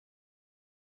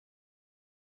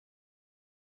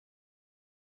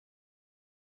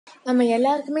நம்ம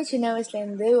எல்லாருக்குமே சின்ன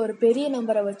வயசுலேருந்து ஒரு பெரிய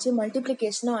நம்பரை வச்சு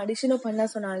மல்டிப்ளிகேஷனும் அடிஷனும் பண்ண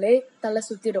சொன்னாலே தலை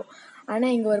சுற்றிடும்.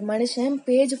 ஆனால் இங்கே ஒரு மனுஷன்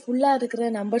பேஜ் ஃபுல்லாக இருக்கிற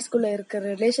நம்பர்ஸ்குள்ளே இருக்கிற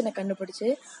ரிலேஷனை கண்டுபிடிச்சி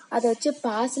அதை வச்சு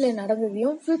பாஸ்டில்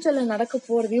நடந்ததையும் ஃப்யூச்சரில் நடக்க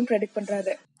போகிறதையும் ப்ரெடிக்ட்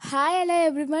பண்ணுறாரு. Hi hello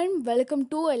everyone, welcome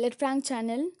to ELIT FRANK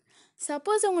channel.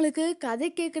 Suppose உங்களுக்கு கதை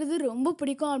கேட்குறது ரொம்ப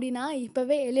பிடிக்கும் அப்படின்னா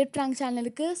இப்போவே ELIT FRANK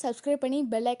சேனலுக்கு சப்ஸ்கிரைப் பண்ணி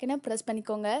பெல் ஐக்கனை ப்ரெஸ்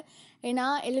பண்ணிக்கோங்க. ஏன்னா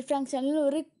ELIT FRANK சேனல்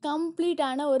ஒரு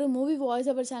கம்ப்ளீட்டான ஒரு மூவி வாய்ஸ்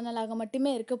ஓவர் சேனலாக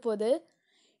மட்டுமே இருக்க போகுது.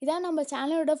 இதான் நம்ம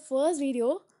சேனலோட ஃபர்ஸ்ட்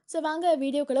வீடியோ. ஸோ வாங்க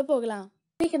வீடியோக்குள்ளே போகலாம்.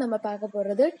 இன்றைக்கி நம்ம பார்க்க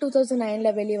போகிறது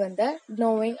 2009 வெளியே வந்த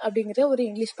நோவிங் அப்படிங்கிற ஒரு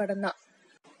இங்கிலீஷ் படம் தான்.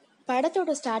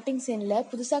 படத்தோட ஸ்டார்டிங் சீனில்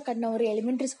புதுசாக கட்டின ஒரு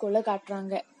எலிமெண்ட்ரி ஸ்கூலில்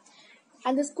காட்டுறாங்க.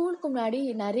 அந்த ஸ்கூலுக்கு முன்னாடி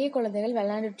நிறைய குழந்தைகள்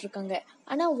விளையாண்டுட்டு இருக்காங்க.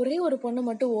 ஆனால் ஒரே ஒரு பொண்ணு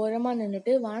மட்டும் ஓரமாக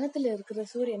நின்றுட்டு வானத்தில் இருக்கிற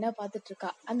சூரியனை பார்த்துட்டு இருக்கா.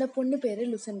 அந்த பொண்ணு பேர்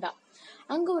லுசண்டா.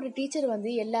 அங்கே ஒரு டீச்சர்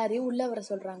வந்து எல்லாரையும் உள்ள வர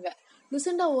சொல்கிறாங்க.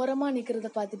 லுசண்டா ஓரமாக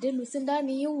நிற்கிறத பார்த்துட்டு லுசண்டா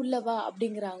நீயும் உள்ளவா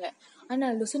அப்படிங்கிறாங்க.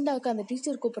 ஆனால் லுசண்டாவுக்கு அந்த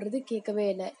டீச்சர் கூப்பிட்றது கேட்கவே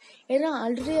இல்லை. ஏன்னா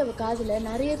ஆல்ரெடி அவள் காதில்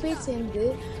நிறைய பேர் சேர்ந்து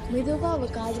மெதுவாக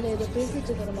அவள் காதில் ஏதோ பேசிகிட்டு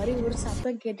இருக்கிற மாதிரி ஒரு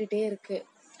சத்தம் கேட்டுகிட்டே இருக்கு.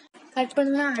 கட்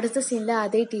பண்ணா அடுத்த சீனில்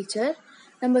அதே டீச்சர்,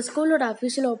 நம்ம ஸ்கூலோட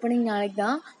அஃபிஷியல் ஓப்பனிங் நாளைக்கு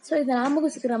தான், ஸோ இதை ஞாபகம்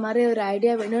வச்சுக்கிற மாதிரி ஒரு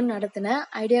ஐடியா வேணும்னு நடத்தின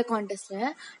ஐடியா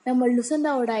கான்டெஸ்ட்டில் நம்ம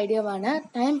லுசண்டாவோட ஐடியாவான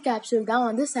டைம் கேப்சூல் தான்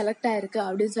வந்து செலக்ட் ஆகிருக்கு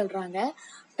அப்படின்னு சொல்கிறாங்க.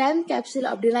 டைம் கேப்சூல்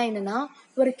அப்படிலாம் என்னென்னா,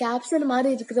 ஒரு கேப்சூல் மாதிரி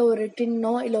இருக்கிற ஒரு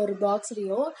டின்னோ இல்லை ஒரு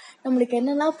பாக்ஸ்லேயோ நம்மளுக்கு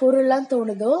என்னெல்லாம் பொருள்லாம்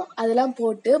தோணுதோ அதெல்லாம்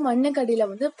போட்டு மண்ணுக்கடியில்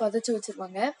வந்து புதைச்சி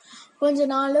வச்சுருவாங்க. கொஞ்ச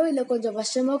நாளோ இல்லை கொஞ்சம்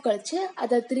வருஷமோ கழிச்சு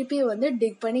அதை திருப்பி வந்து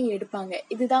டிக் பண்ணி எடுப்பாங்க.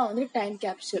 இதுதான் வந்து டைம்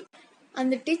கேப்சூல்.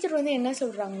 அந்த டீச்சர் வந்து என்ன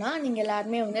சொல்கிறாங்கன்னா, நீங்கள்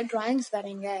எல்லாருமே வந்து ட்ராயிங்ஸ்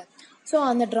வரைங்க, ஸோ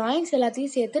அந்த ட்ராயிங்ஸ்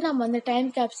எல்லாத்தையும் சேர்த்து நம்ம அந்த டைம்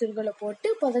கேப்சூல்களை போட்டு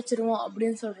புதைச்சிருவோம்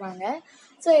அப்படின்னு சொல்கிறாங்க.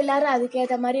 ஸோ எல்லோரும்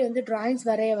அதுக்கேற்ற மாதிரி வந்து ட்ராயிங்ஸ்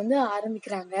வரைய வந்து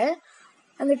ஆரம்பிக்கிறாங்க.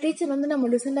 அந்த டீச்சர் வந்து நம்ம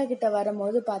லுசண்டா கிட்ட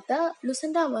வரும்போது பார்த்தா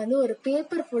லுசண்டா வந்து ஒரு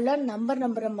பேப்பர் ஃபுல்லாக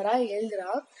நம்பராக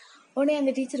எழுதுறா. உடனே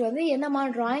அந்த டீச்சர் வந்து என்னம்மா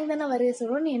ட்ராயிங் தானே வரைய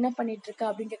சொல்கிறோம், நீ என்ன பண்ணிட்டு இருக்க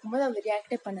அப்படின்னு கேட்கும்போது அவர்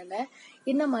ரியாக்டே பண்ணலை.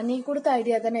 என்னம்மா நீ கொடுத்த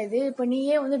ஐடியா தானே இது, இப்போ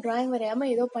நீயே வந்து ட்ராயிங்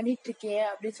வரையாமல் ஏதோ பண்ணிட்டு இருக்கியே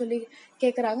அப்படின்னு சொல்லி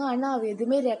கேட்குறாங்க. ஆனால் அவள்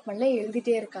எதுவுமே ரியாக்ட் பண்ணல,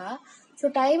 எழுதிட்டே இருக்கா. ஸோ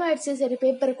டைம் ஆயிடுச்சு, சரி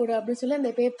பேப்பரை கொடு அப்படின்னு சொல்லி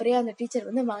அந்த பேப்பரே அந்த டீச்சர்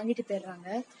வந்து வாங்கிட்டு போயிடுறாங்க.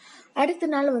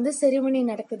 அடுத்த நாள் வந்து செரிமனி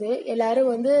நடக்குது.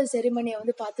 எல்லாரும் வந்து செரிமனியை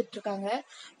வந்து பார்த்துட்டு இருக்காங்க.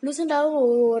 லுசண்டாவும்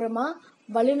ஓரமாக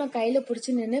பலூனை கையில்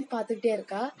பிடிச்சி நின்று பார்த்துக்கிட்டே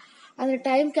இருக்கா. அந்த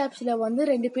டைம் கேப்சூலை வந்து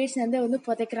 2 பேர் சேர்ந்து வந்து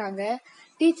புதைக்கிறாங்க.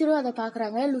 டீச்சரும் அதை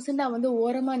பார்க்குறாங்க. லுசண்டா வந்து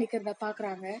ஓரமாக நிற்கிறத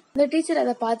பார்க்குறாங்க. அந்த டீச்சர்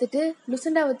அதை பார்த்துட்டு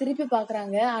லுசண்டாவை திருப்பி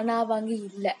பார்க்குறாங்க. ஆனால் அவள் அங்கே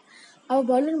இல்லை. அவள்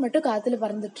பலூன் மட்டும் காற்றுல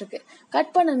பறந்துட்டு இருக்கு.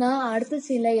 கட் பண்ணனா அடுத்த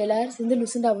சீனில் எல்லாரும் சேர்ந்து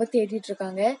லுசண்டாவை தேடிட்டு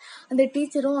இருக்காங்க. அந்த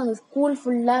டீச்சரும் அந்த ஸ்கூல்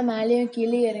ஃபுல்லாக மேலேயும்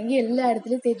கீழே இறங்கி எல்லா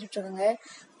இடத்துலையும் தேடிட்டு இருக்காங்க.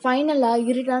 ஃபைனலாக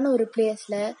இருட்டான ஒரு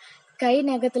பிளேஸில் கை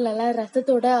நகத்துலலாம்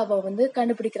ரத்தத்தோட அவள் வந்து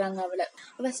கண்டுபிடிக்கிறாங்க.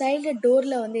 அவள் சைடில்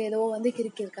டோரில் வந்து ஏதோ வந்து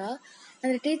கிறுக்கியிருக்கா.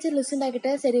 அந்த டீச்சர் லுசண்டா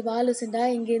கிட்ட சரி வா லுசண்டா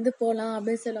இங்கேருந்து போகலாம்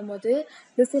அப்படின்னு சொல்லும் போது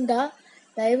லுசண்டா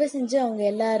தயவு செஞ்சு அவங்க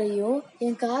எல்லாரையும்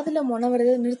என் காதில்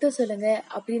முனவரதை நிறுத்த சொல்லுங்க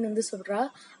அப்படின்னு வந்து சொல்கிறா.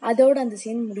 அதோட அந்த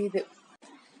சீன் முடியுது.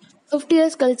 50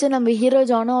 years கழிச்சு நம்ம ஹீரோ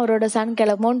ஜானும் அவரோட சன்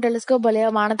கிளப்பும் டெலிஸ்கோப்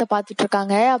வழியாக வானத்தை பார்த்துட்டு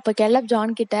இருக்காங்க. அப்போ கிளப்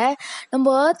ஜான் கிட்ட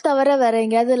நம்ம ஏர்த் தவிர வேற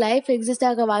எங்கேயாவது லைஃப் எக்ஸிஸ்ட்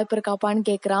ஆக வாய்ப்பு இருக்காப்பான்னு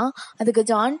கேட்குறான். அதுக்கு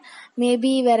ஜான்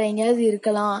மேபி வேற எங்கேயாவது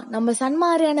இருக்கலாம், நம்ம சன்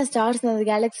மாதிரியான ஸ்டார்ஸ் அந்த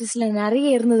கேலக்சிஸ்ல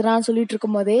நிறைய இருந்ததுனான்னு சொல்லிட்டு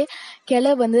இருக்கும் போதே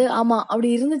கிளப் வந்து ஆமாம்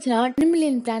அப்படி இருந்துச்சுன்னா 10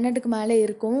 மில்லியன் பிளானட்டுக்கு மேலே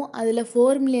இருக்கும், அதில்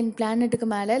 4 மில்லியன் பிளானட்டுக்கு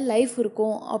மேலே லைஃப்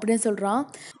இருக்கும் அப்படின்னு சொல்கிறான்.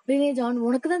 உடனே ஜான்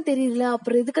உனக்கு தான் தெரியல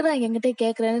அப்புறம் எதுக்கு நான் என்கிட்ட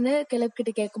கேட்குறேன்னு கிளப்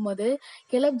கிட்ட கேட்கும்போது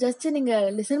கிளப் ஜஸ்ட் நீங்க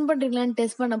லிசன் பண்றீங்களான்னு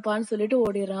டெஸ்ட் பண்ணப்பான்னு சொல்லிட்டு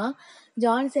ஓடிடுறான்.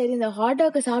 ஜான் சரி இந்த ஹாட்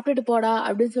டாக்கை சாப்பிட்டுட்டு போடா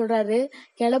அப்படின்னு சொல்றாரு.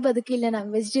 கிளப் அதுக்கு இல்லை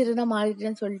நான் வெஜிடேரியனா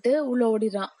மாறிட்டேன்னு சொல்லிட்டு உள்ள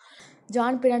ஓடிடுறான்.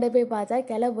 ஜான் பின்னாடி போய் பார்த்தா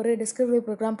கிளப் ஒரு டிஸ்கவரி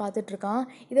ப்ரோக்ராம் பார்த்துட்டு இருக்கான்.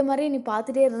 இது மாதிரி நீ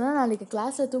பார்த்துட்டே இருந்தால் நாளைக்கு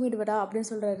கிளாஸில் தூங்கிட்டு விடா அப்படின்னு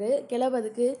சொல்கிறாரு. கிளப்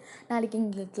அதுக்கு நாளைக்கு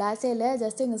எங்கள் கிளாஸே இல்லை,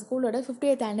 ஜஸ்ட் எங்கள் ஸ்கூலோட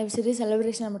 50th anniversary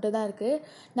செலிப்ரேஷன் மட்டும் தான் இருக்குது,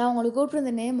 நான் உங்களுக்கு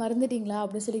கூப்பிட்டுருந்தேனே மறந்துட்டீங்களா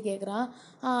அப்படின்னு சொல்லி கேட்குறான்.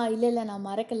 இல்லை நான்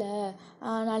மறக்கலை,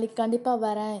 நாளைக்கு கண்டிப்பாக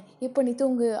வரேன், இப்போ நீ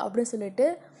தூங்கு அப்படின்னு சொல்லிட்டு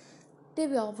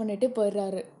டிவி ஆஃப் பண்ணிட்டு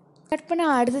போயிடுறாரு. கட் பண்ண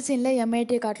அடுத்த சீனில்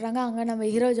MIT காட்டுறாங்க. அங்கே நம்ம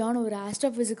ஹீரோ ஜான் ஒரு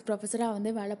ஆஸ்ட்ரோஃபிசிக்ஸ் ப்ரொஃபஸராக வந்து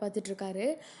வேலை பார்த்துட்ருக்காரு.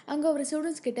 அங்கே ஒரு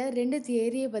ஸ்டூடெண்ட்ஸ் கிட்ட 2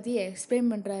 தியரியை பற்றி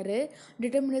எக்ஸ்பிளைன் பண்ணுறாரு,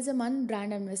 டிட்டர்மினிசம் அண்ட்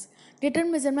ரேண்டம்னஸ்.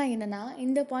 டிட்டர்மினிசம்னா என்னென்னா,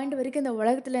 இந்த பாயிண்ட் வரைக்கும் இந்த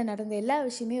உலகத்தில் நடந்த எல்லா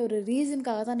விஷயமே ஒரு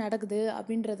ரீசனுக்காக தான் நடக்குது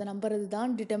அப்படின்றத நம்புறது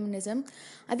தான் டிட்டர்மினிசம்.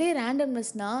 அதே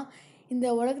ரேண்டம்னஸ்னால் இந்த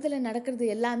உலகத்தில் நடக்கிறது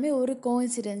எல்லாமே ஒரு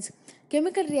கோஇன்சிடென்ஸ்,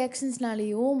 கெமிக்கல்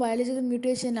ரியாக்ஷன்ஸ்னாலேயும் பயாலஜிக்கல்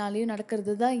மியூட்டேஷனாலேயும்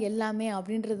நடக்கிறது தான் எல்லாமே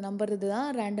அப்படின்றது நம்புறது தான்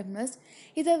ரேண்டம்னஸ்.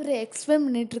 இதை அவர் எக்ஸ்பிளைன்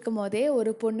பண்ணிட்டு இருக்கும் போதே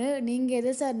ஒரு பொண்ணு நீங்கள்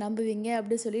எதை சார் நம்புவீங்க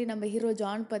அப்படின்னு சொல்லி நம்ம ஹீரோ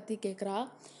ஜான் பற்றி கேட்குறா.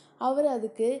 அவர்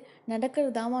அதுக்கு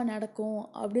நடக்கிறது தாமா நடக்கும்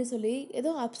அப்படின்னு சொல்லி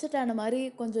ஏதோ அப்செட் ஆன மாதிரி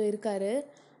கொஞ்சம் இருக்கார்.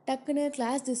 டக்குன்னு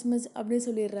கிளாஸ் டிஸ்மிஸ் அப்படின்னு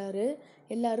சொல்லிடுறாரு.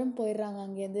 எல்லாரும் போயிடுறாங்க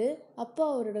அங்கேருந்து. அப்போ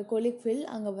அவரோட கொலீக் ஃபில்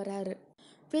அங்கே வராரு.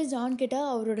 ஃபில் ஜான் கிட்ட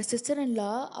அவரோட சிஸ்டர் இன்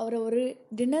லா அவரை ஒரு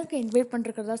டின்னருக்கு இன்வைட்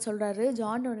பண்ணுறதா சொல்கிறாரு.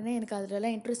 ஜான் உடனே எனக்கு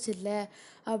அதிலலாம் இன்ட்ரெஸ்ட் இல்லை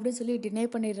அப்படின்னு சொல்லி டினை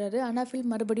பண்ணிடுறாரு. ஆனால் ஃபில்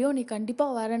மறுபடியும் நீ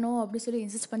கண்டிப்பாக வரணும் அப்படின்னு சொல்லி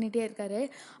இன்சிஸ்ட் பண்ணிகிட்டே இருக்காரு.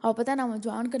 அப்போ தான் நம்ம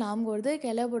ஜானுக்கு ஞாபகம் வருது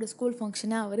கெலவோட ஸ்கூல்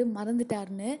ஃபங்க்ஷனை அவர்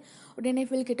மறந்துட்டாருன்னு. உடனே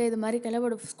ஃபில் கிட்ட இது மாதிரி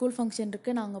கெலவோட ஸ்கூல் ஃபங்க்ஷன்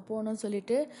இருக்குது, நாங்கள் போகணும்னு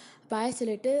சொல்லிட்டு பாய்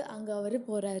சொல்லிட்டு அங்கே அவர்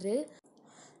போகிறாரு.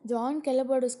 ஜான்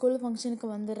கெலப்போட ஸ்கூல் ஃபங்க்ஷனுக்கு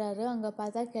வந்துடுறாரு. அங்கே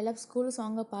பார்த்தா கெலப் ஸ்கூல்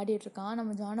சாங்கை பாடிட்டுருக்கான்.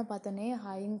 நம்ம ஜானை பார்த்தோன்னே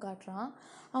ஹாயின்னு காட்டுறான்.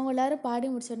 அவங்க எல்லோரும் பாடி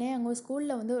முடிச்சோடனே அவங்க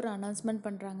ஸ்கூலில் வந்து ஒரு அனௌன்ஸ்மெண்ட்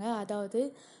பண்ணுறாங்க. அதாவது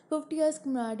 50 இயர்ஸ்க்கு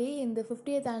முன்னாடி இந்த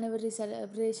 50th ஆனிவர்சரி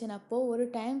செலிப்ரேஷன் அப்போது ஒரு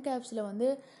டைம் கேப்ஸில் வந்து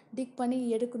டிக் பண்ணி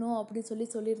எடுக்கணும்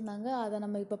அப்படின்னு சொல்லியிருந்தாங்க. அதை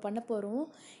நம்ம இப்போ பண்ண போகிறோம்.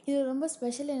 இது ரொம்ப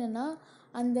ஸ்பெஷல் என்னென்னா,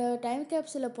 அந்த டைம்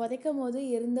கேப்ஸில் புதைக்கும் போது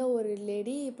இருந்த ஒரு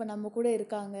லேடி இப்போ நம்ம கூட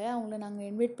இருக்காங்க, அவங்கள நாங்கள்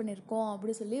இன்வைட் பண்ணியிருக்கோம்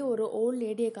அப்படின்னு சொல்லி ஒரு ஓல்ட்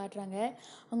லேடியை காட்டுறாங்க.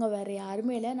 அவங்க வேறு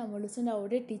யாருமே இல்லை, நம்ம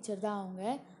லுசண்டாவோட டீச்சர் தான் அவங்க.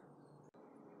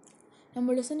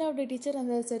 நம்ம லுசண்டாவோட டீச்சர்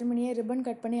அந்த செரிமனியை ரிப்பன்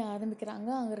கட் பண்ணி ஆரம்பிக்கிறாங்க.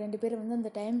 அங்கே 2 பேர் வந்து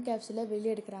அந்த டைம் கேப்ஸில்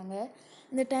வெளியே எடுக்கிறாங்க.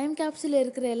 இந்த டைம் கேப்ஸில்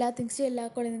இருக்கிற எல்லா திங்ஸையும் எல்லா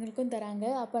குழந்தைங்களுக்கும் தராங்க.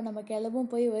 அப்போ நம்ம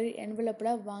கிளம்பும் போய் ஒரு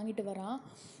என்வலப்பில் வாங்கிட்டு வரான்.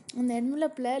 அந்த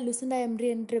என்வலப்பில் லுசண்டா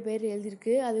என்ற பேர்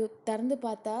எழுதியிருக்கு. அது திறந்து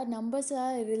பார்த்தா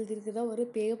நம்பர்ஸாக எழுதியிருக்கிறதா ஒரு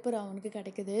பேப்பர் அவனுக்கு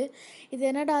கிடைக்குது. இது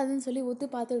என்னடா அதுன்னு சொல்லி ஊற்றி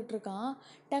பார்த்துக்கிட்டு இருக்கான்.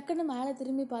 டக்குன்னு மேலே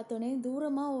திரும்பி பார்த்தோன்னே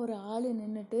தூரமாக ஒரு ஆள்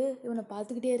நின்றுட்டு இவனை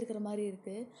பார்த்துக்கிட்டே இருக்கிற மாதிரி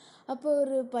இருக்குது. அப்போ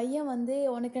ஒரு பையன் வந்து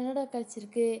உனக்கு என்னடா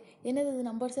கிடச்சிருக்கு, என்னது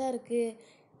இது நம்பர்ஸாக இருக்குது,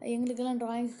 எங்களுக்கெல்லாம்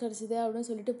ட்ராயிங்ஸ் கிடச்சிது அப்படின்னு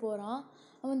சொல்லிட்டு போகிறான்.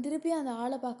 அவன் திருப்பி அந்த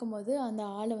ஆளை பார்க்கும்போது அந்த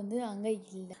ஆளை வந்து அங்கே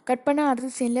இல்லை. கட் பண்ண அடுத்த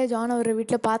சீனில் ஜான் அவர்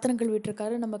வீட்டில் பாத்திரம்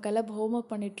கழுவிட்டுருக்காரு. நம்ம கிளப்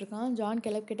ஹோம்ஒர்க் பண்ணிகிட்ருக்கான். ஜான்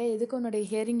கிளப் கிட்ட எதுக்கு உன்னுடைய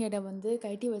ஹியரிங் எடை வந்து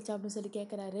கட்டி வச்சா அப்படின்னு சொல்லி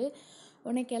கேட்குறாரு.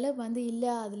 உடனே கிளப் வந்து இல்லை,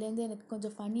 அதுலேருந்து எனக்கு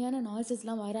கொஞ்சம் ஃபன்னியான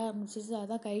நாய்ஸஸ்லாம் வர ஆரம்பிச்சிச்சு,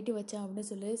 அதான் கைட்டி வச்சேன்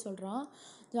அப்படின்னு சொல்கிறான்.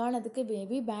 ஜான் அதுக்கு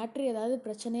மேபி பேட்ரி ஏதாவது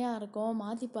பிரச்சனையாக இருக்கும்,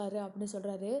 மாற்றிப்பார் அப்படின்னு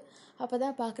சொல்கிறாரு. அப்போ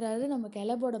தான் பார்க்குறாரு நம்ம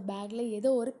கிளப்போட பேக்கில் ஏதோ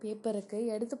ஒரு பேப்பர் இருக்குது.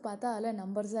 எடுத்து பார்த்தா அதில்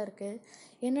நம்பர்ஸாக இருக்குது.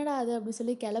 என்னடா அது அப்படின்னு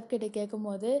சொல்லி கிளப் கிட்ட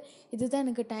கேட்கும்போது இதுதான்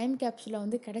எனக்கு டைம் கேப்சூலில்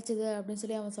வந்து கிடச்சிது அப்படின்னு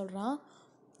சொல்லி அவன் சொல்கிறான்.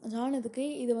 ஜான் இதுக்கு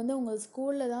இது வந்து உங்கள்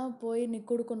ஸ்கூலில் தான் போய் நீ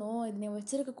கொடுக்கணும், இது நீ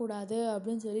வச்சுருக்கக்கூடாது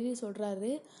அப்படின்னு சொல்லி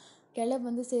சொல்கிறாரு. கெலப்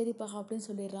வந்து சரிப்பா அப்படின்னு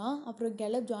சொல்லிடுறான். அப்புறம்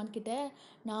கெலப் ஜான்கிட்ட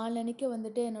நாளன்னைக்கு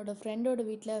வந்துட்டு என்னோடய ஃப்ரெண்டோட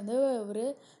வீட்டில் வந்து ஒரு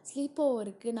ஸ்லீப் ஓவர்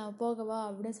இருக்குது, நான் போகவா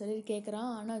அப்படின்னு சொல்லி கேட்குறான்.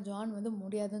 ஆனால் ஜான் வந்து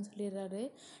முடியாதுன்னு சொல்லிடுறாரு.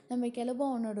 நம்ம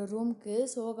கெலப்பும் அவனோட ரூமுக்கு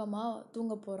சோகமாக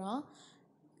தூங்க போகிறான்.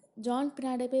 ஜான்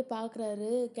பின்னாடி போய் பார்க்குறாரு.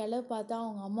 கெலப் பார்த்தா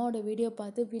அவங்க அம்மாவோட வீடியோ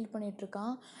பார்த்து ஃபீல்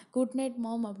பண்ணிகிட்ருக்கான். குட் நைட்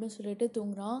மாம் அப்படின்னு சொல்லிட்டு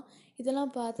தூங்குறான்.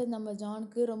 இதெல்லாம் பார்த்து நம்ம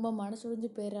ஜானுக்கு ரொம்ப மனசுடைஞ்சு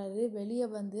போயிடுறாரு. வெளியே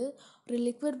வந்து ஒரு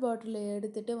லிக்விட் பாட்டிலை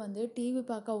எடுத்துகிட்டு வந்து டிவி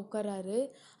பார்க்க உட்காராரு.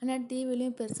 ஆனால்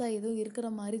டிவிலையும் பெருசாக எதுவும் இருக்கிற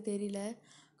மாதிரி தெரியல.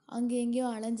 அங்கே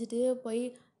எங்கேயும் அலைஞ்சிட்டு போய்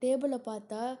டேபிளில்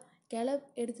பார்த்தா கெலப்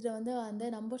எடுத்துகிட்டு வந்து அந்த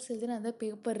நம்பர்ஸ் எழுதின அந்த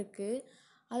பேப்பர் இருக்குது.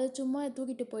 அதை சும்மா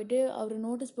தூக்கிட்டு போயிட்டு அவர்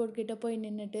நோட்டீஸ் போர்டு கிட்டே போய்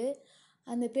நின்றுட்டு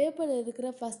அந்த பேப்பரில் இருக்கிற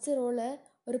ஃபஸ்ட்டு ரோவில்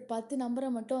ஒரு 10 நம்பரை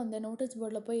மட்டும் அந்த நோட்டீஸ்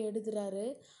போர்டில் போய் எழுதுறாரு.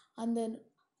 அந்த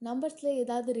நம்பர்ஸில்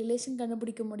ஏதாவது ரிலேஷன்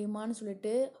கண்டுபிடிக்க முடியுமான்னு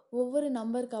சொல்லிட்டு ஒவ்வொரு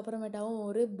நம்பருக்கு அப்புறமேட்டாவும்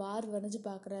ஒரு பார் வரைஞ்சி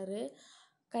பார்க்குறாரு.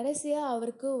 கடைசியாக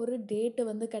அவருக்கு ஒரு டேட்டு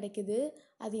வந்து கிடைக்கிது.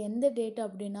 அது எந்த டேட்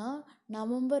அப்படின்னா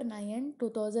November 9,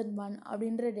 2001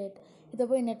 அப்படின்ற டேட். இதை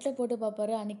போய் நெட்டில் போட்டு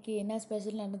பார்ப்பாரு, அன்றைக்கி என்ன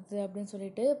ஸ்பெஷல் நடந்தது அப்படின்னு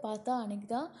சொல்லிட்டு பார்த்தா அன்றைக்கி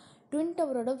தான் ட்வின்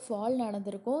டவரோட ஃபால்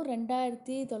நடந்திருக்கும்.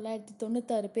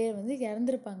 2996 பேர் வந்து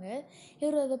இறந்துருப்பாங்க.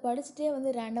 இவர் அதை படிச்சுட்டே வந்து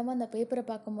ரேண்டமாக அந்த பேப்பரை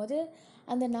பார்க்கும்போது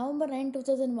அந்த November 9,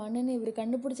 2001ன்னு இவர்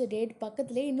கண்டுபிடிச்ச டேட்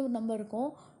பக்கத்துலேயே இன்னொரு நம்பர் இருக்கும்,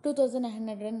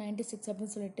 2996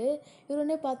 அப்படின்னு சொல்லிட்டு. இவர்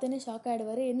உடனே பார்த்தோன்னே ஷாக்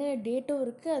ஆகிடுவார். என்ன டேட்டும்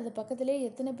இருக்குது, அது பக்கத்துலேயே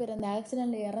எத்தனை பேர் அந்த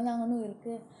ஆக்சிடெண்ட்டில் இறந்தாங்கன்னு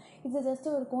இருக்குது, இது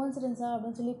ஜஸ்ட்டு ஒரு கோஇன்சிடென்ஸா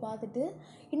அப்படின்னு சொல்லி பார்த்துட்டு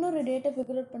இன்னொரு டேட்டை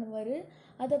ஃபிகர் அவுட் பண்ணுவார்.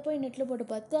 அதை போய் நெட்டில் போட்டு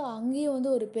பார்த்து அங்கேயும்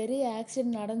வந்து ஒரு பெரிய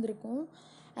ஆக்சிடெண்ட் நடந்திருக்கும்.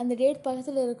 அந்த டேட்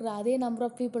பக்கத்தில் இருக்கிற அதே நம்பர்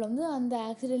ஆஃப் பீப்புள் வந்து அந்த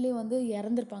ஆக்சிடெண்ட்லேயும் வந்து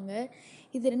இறந்துருப்பாங்க.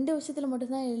 இது 2 விஷயத்தில்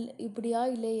மட்டும்தான் இப்படியா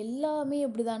இல்லை எல்லாமே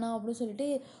இப்படி தானா அப்படின்னு சொல்லிட்டு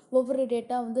ஒவ்வொரு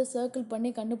டேட்டாக வந்து சர்க்கிள் பண்ணி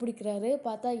கண்டுபிடிக்கிறாரு.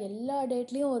 பார்த்தா எல்லா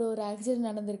டேட்லேயும் ஒரு ஒரு ஆக்சிடெண்ட்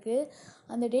நடந்திருக்கு.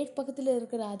 அந்த டேட் பக்கத்தில்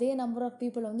இருக்கிற அதே நம்பர் ஆஃப்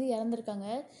பீப்புள் வந்து இறந்துருக்காங்க.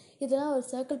 இதெல்லாம் அவர்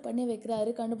சர்க்கிள் பண்ணி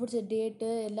வைக்கிறாரு. கண்டுபிடிச்ச டேட்டு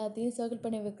எல்லாத்தையும் சர்க்கிள்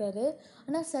பண்ணி வைக்கிறாரு.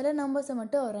 ஆனால் சில நம்பர்ஸை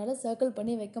மட்டும் அவரால் சர்க்கிள்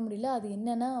பண்ணி வைக்க முடியல. அது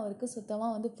என்னென்னா அவருக்கு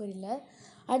சுத்தமாக வந்து புரியல.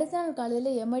 அடுத்த நாள் காலையில்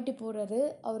MIT போகிறாரு.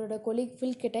 அவரோட கொலீக்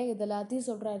ஃபில் கிட்ட இது எல்லாத்தையும்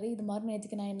சொல்கிறாரு. இது மாதிரி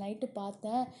நேற்றுக்கு நான் நைட்டு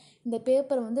பார்த்தேன், இந்த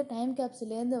பேப்பர் வந்து டைம்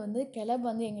கேப்ஸ்லேருந்து வந்து கெலப்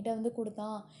வந்து என்கிட்ட வந்து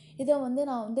கொடுத்தான், இதை வந்து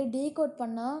நான் வந்து டீகோட்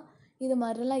பண்ணால் இது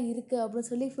மாதிரிலாம் இருக்குது அப்படின்னு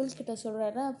சொல்லி ஃபில் கிட்ட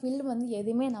சொல்கிறாரு. ஃபில் வந்து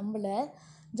எதுவுமே நம்பலை.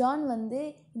 ஜான் வந்து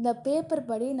இந்த பேப்பர்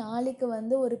படி நாளைக்கு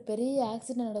வந்து ஒரு பெரிய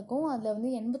ஆக்சிடெண்ட் நடக்கும், அதில்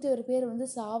வந்து 81 பேர் வந்து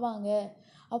சாவாங்க,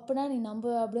 அப்படின்னா நீ நம்பு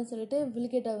அப்படின்னு சொல்லிட்டு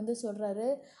ஃபில் கிட்ட வந்து சொல்கிறாரு.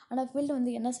 ஆனால் ஃபில்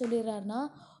வந்து என்ன சொல்லிடுறாருன்னா,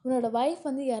 உன்னோட ஒய்ஃப்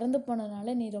வந்து இறந்து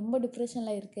போனதுனால நீ ரொம்ப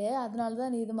டிப்ரெஷனில் இருக்க, அதனால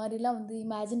தான் நீ இது மாதிரிலாம் வந்து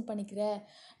இமேஜின் பண்ணிக்கிற,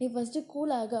 நீ ஃபஸ்ட்டு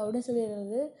கூல் ஆகு அப்படின்னு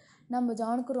சொல்லிடுறது. நம்ம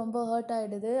ஜானுக்கு ரொம்ப ஹர்ட்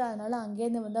ஆகிடுது. அதனால்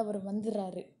அங்கேருந்து வந்து அவர்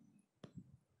வந்துடுறாரு.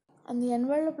 அந்த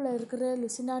என்வலப்பில் இருக்கிற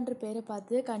லுசினான்ற பேரை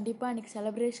பார்த்து கண்டிப்பாக அன்றைக்கி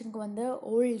செலிப்ரேஷனுக்கு வந்த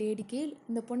ஓல்டு லேடிக்கு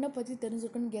இந்த பொண்ணை பற்றி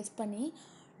தெரிஞ்சுக்கணுன்னு கெஸ் பண்ணி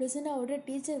லுசினாவோட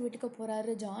டீச்சர் வீட்டுக்கு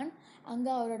போகிறாரு ஜான்.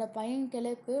 அங்கே அவரோட பையன்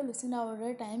கிளப்புக்கு லுசினாவோட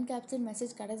டைம் கேப்சூல்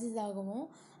மெசேஜ் கிடச்சதாகவும்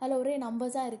அதில் ஒரே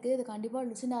நம்பர்ஸாக இருக்குது, இது கண்டிப்பாக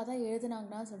லுசினா தான்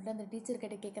எழுதுனாங்கன்னு சொல்லிட்டு அந்த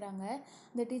டீச்சர்கிட்ட கேட்குறாங்க.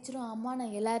 அந்த டீச்சரும் அம்மா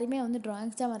நான் எல்லாருமே வந்து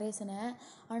ட்ராயிங்ஸ் தான் வரைய சொன்னேன்,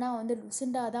 ஆனால் வந்து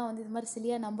லுசிண்டா தான் வந்து இது மாதிரி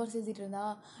சிலியாக நம்பர்ஸ் எழுதிட்டு இருந்தா,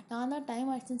 நான் தான் டைம்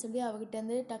ஆயிடுச்சுன்னு சொல்லி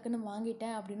அவகிட்டேருந்து டக்குன்னு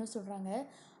வாங்கிட்டேன் அப்படின்னு சொல்கிறாங்க.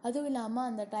 அதுவும் இல்லாமல்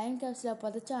அந்த டைம் கேப்ஸில்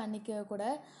புதைச்ச அன்றைக்கி கூட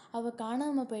அவள்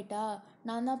காணாமல் போயிட்டா,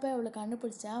 நான் தான் போய் அவளை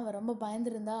கண்டுபிடிச்சேன், அவள் ரொம்ப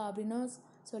பயந்துருந்தா அப்படின்னு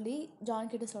சொல்லி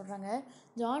ஜான் கிட்ட சொல்கிறாங்க.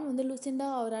 ஜான் வந்து லுசிண்டா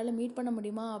அவரால் மீட் பண்ண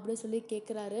முடியுமா அப்படின்னு சொல்லி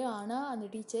கேட்குறாரு. ஆனால் அந்த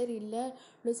டீச்சர் இல்லை,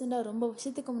 லுசிண்டா ரொம்ப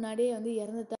வருஷத்துக்கு முன்னாடியே வந்து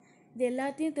இறந்துட்டா. இது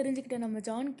எல்லாத்தையும் தெரிஞ்சுக்கிட்ட நம்ம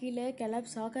ஜான் கீழே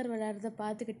சாக்கர் விளையாடுறத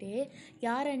பார்த்துக்கிட்டே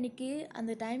யார் அன்றைக்கி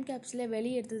அந்த டைம் கேப்ஸில்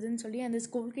வெளியே எடுத்ததுன்னு சொல்லி அந்த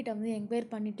ஸ்கூல்கிட்ட வந்து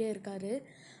என்கொயர் பண்ணிகிட்டே இருக்காரு.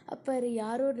 அப்போ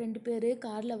யாரோ 2 பேர்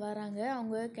காரில் வராங்க.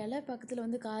 அவங்க பக்கத்தில்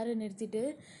வந்து காரை நிறுத்திட்டு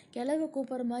கிளவை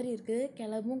கூப்பிட்ற மாதிரி இருக்குது.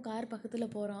 கிளவும் கார்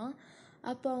பக்கத்தில் போகிறான்.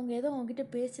 அப்போ அவங்க ஏதோ அவங்ககிட்ட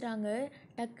பேசுகிறாங்க.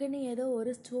 டக்குன்னு ஏதோ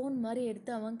ஒரு ஸ்டோன் மாதிரி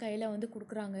எடுத்து அவங்க கையில் வந்து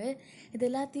கொடுக்குறாங்க. இது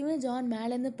எல்லாத்தையுமே ஜான்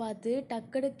மேலேருந்து பார்த்து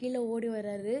டக்குன்னு கீழே ஓடி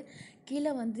வர்றாரு.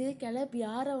 கீழே வந்து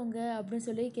யார் அவங்க அப்படின்னு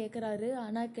சொல்லி கேட்குறாரு.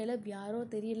 ஆனால் யாரோ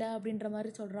தெரியல அப்படின்ற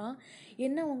மாதிரி சொல்கிறான்.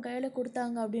 என்ன உன் கையில்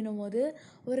கொடுத்தாங்க அப்படின்னும் போது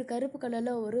ஒரு கருப்பு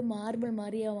கலரில் ஒரு மார்பிள்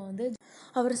மாதிரி அவன் வந்து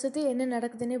அவரை சுற்றி என்ன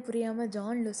நடக்குதுன்னே புரியாமல்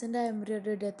ஜான் லுசிண்டா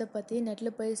எம்ரியோட டெத்தை பற்றி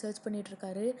நெட்டில் போய் சர்ச்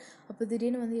பண்ணிகிட்ருக்காரு. அப்போ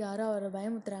திடீர்னு வந்து யாரோ அவரை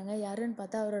பயமுத்துறாங்க. யாருன்னு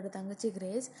பார்த்தா அவரோட தங்கச்சி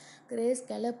கிரேஸ்.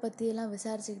 பற்றியெல்லாம்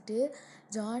விசாரிச்சுக்கிட்டு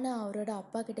ஜானை அவரோட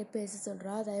அப்பா கிட்டே பேச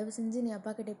சொல்கிறா. தயவு செஞ்சு நீ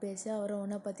அப்பா கிட்டே பேச, அவரை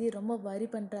உன்னை பற்றி ரொம்ப வரி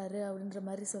பண்ணுறாரு அப்படின்ற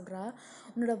மாதிரி சொல்கிறா.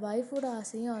 உன்னோட ஒய்ஃபோட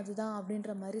ஆசையும் அதுதான்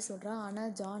அப்படின்ற மாதிரி சொல்கிறா.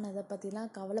 ஆனால் ஜான் அதை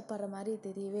பற்றிலாம் கவலைப்படுற மாதிரி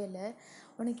தெரியவே இல்லை.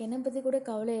 உனக்கு என்னை பற்றி கூட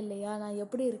கவலை இல்லையா, நான்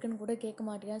எப்படி இருக்குன்னு கூட கேட்க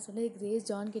மாட்டேன்னு சொல்லி கிரேஸ்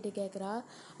ஜான் கிட்டே கேட்குறா.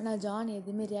 ஆனால் ஜான்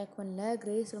எதுவுமே ரியாக்ட் பண்ணல.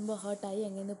 கிரேஸ் ரொம்ப ஹர்ட் ஆகி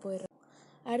அங்கேருந்து போயிடுறா.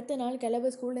 அடுத்த நாள்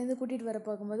ஸ்கூல்லேருந்து கூட்டிகிட்டு வர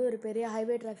போகும்போது ஒரு பெரிய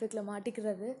ஹைவே டிராஃபிக்கில்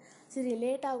மாட்டிக்கிறாரு. சரி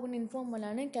லேட் ஆகும்னு இன்ஃபார்ம்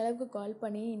பண்ணலான்னு கால்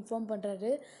பண்ணி இன்ஃபார்ம்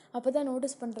பண்ணுறாரு. அப்போ தான்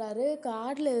நோட்டீஸ் பண்ணுறாரு,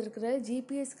 காரில் இருக்கிற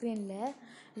ஜிபிஎஸ் ஸ்க்ரீனில்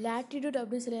லேட்டிடியூட்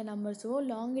அப்படின்னு சொல்லிய நம்பர்ஸும்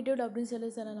லாங்கிடியூட் அப்படின்னு சொல்லி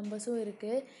சில நம்பர்ஸும்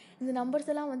இருக்குது. இந்த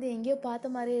நம்பர்ஸ் எல்லாம் வந்து எங்கேயோ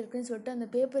பார்த்த மாதிரியே இருக்குதுன்னு சொல்லிட்டு அந்த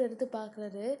பேப்பர் எடுத்து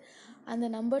பார்க்குறாரு. அந்த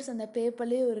நம்பர்ஸ் அந்த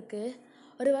பேப்பர்லேயும் இருக்குது.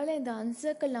 ஒருவேளை இந்த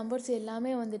அன்சர்க்கிள் நம்பர்ஸ்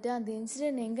எல்லாமே வந்துட்டு அந்த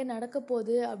இன்சிடெண்ட் எங்கே நடக்க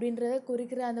போகுது அப்படின்றத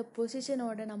குறிக்கிற அந்த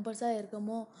பொசிஷனோட நம்பர்ஸாக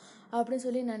இருக்குமோ அப்படின்னு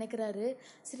சொல்லி நினைக்கிறாரு.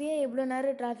 சரியா இவ்வளோ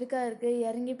நேரம் டிராஃபிக்காக இருக்குது,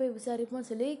 இறங்கி போய் விசாரிப்போம்னு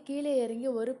சொல்லி கீழே இறங்கி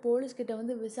ஒரு போலீஸ்கிட்ட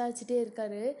வந்து விசாரிச்சுட்டே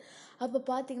இருக்காரு. அப்போ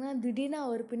பார்த்தீங்கன்னா திடீர்னு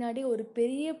அவர் பின்னாடி ஒரு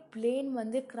பெரிய பிளேன்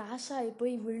வந்து கிராஷ் ஆகி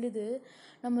போய் விழுது.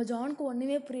 நம்ம ஜானுக்கு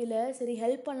ஒன்றுமே புரியல. சரி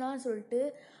ஹெல்ப் பண்ணலான்னு சொல்லிட்டு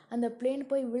அந்த பிளேன்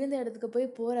போய் விழுந்த இடத்துக்கு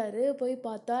போகிறாரு. போய்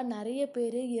பார்த்தா நிறைய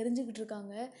பேர் எரிஞ்சுக்கிட்டு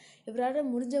இருக்காங்க. இவரால்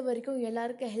முடிஞ்ச வரைக்கும்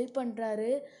எல்லாருக்கும் ஹெல்ப் பண்ணுறாரு.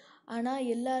 ஆனால்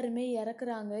எல்லாருமே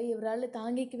இறக்குறாங்க. இவரால்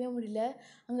தாங்கிக்கவே முடியல.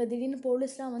 அங்கே திடீர்னு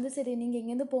போலீஸ்லாம் வந்து சரி நீங்கள்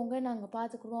இங்கேருந்து போங்க, நாங்கள்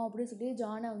பார்த்துக்குறோம் அப்படின்னு சொல்லி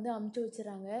ஜானை வந்து அமுச்சு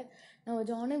வச்சுறாங்க. நம்ம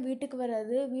ஜானும் வீட்டுக்கு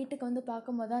வர்றாரு. வீட்டுக்கு வந்து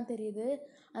பார்க்கும்போது தான் தெரியுது,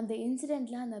 அந்த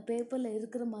இன்சிடெண்ட்டில் அந்த பேப்பரில்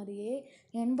இருக்கிற மாதிரியே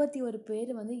 81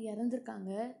 பேர் வந்து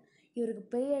இறந்துருக்காங்க. இவருக்கு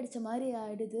பேய் அடித்த மாதிரி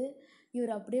ஆகிடுது.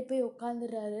 இவர் அப்படியே போய்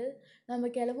உட்காந்துடுறாரு.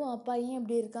 நம்ம அப்பா ஏன்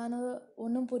இப்படி இருக்கான்னு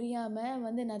ஒன்றும் புரியாமல்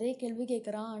வந்து நிறைய கேள்வி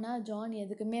கேட்குறான். ஆனால் ஜான்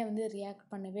எதுக்குமே வந்து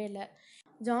ரியாக்ட் பண்ணவே இல்லை.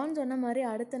 ஜான் சொன்ன மாதிரி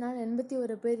அடுத்த நாள்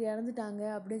 81 பேர் இறந்துட்டாங்க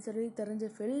அப்படின்னு சொல்லி தெரிஞ்ச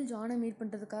ஜானை மீட்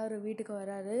பண்ணுறதுக்காக ஒரு வீட்டுக்கு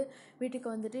வராரு. வீட்டுக்கு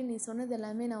வந்துட்டு நீ சொன்னது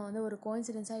எல்லாமே நான் வந்து ஒரு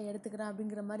கோயின்சிடென்ஸாக எடுத்துக்கிறேன்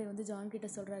அப்படிங்கிற மாதிரி வந்து ஜான் கிட்ட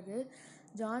சொல்கிறாரு.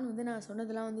 ஜான் வந்து நான்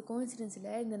சொன்னதெல்லாம் வந்து கோயின்சிடென்ஸ்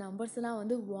இல்லை, இந்த நம்பர்ஸ்லாம்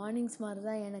வந்து வார்னிங்ஸ் மாதிரி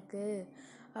தான் எனக்கு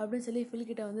அப்படின்னு சொல்லி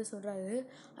கிட்ட வந்து சொல்கிறாரு.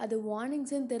 அது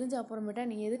வார்னிங்ஸ்ன்னு தெரிஞ்ச அப்புறமேட்டா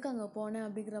நீ எதுக்கு அங்கே போனேன்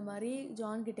அப்படிங்கிற மாதிரி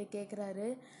ஜான் கிட்ட கேட்குறாரு.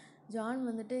 ஜான்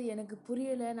வந்துட்டு எனக்கு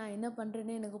புரியலை, நான் என்ன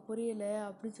பண்ணுறேன்னு எனக்கு புரியலை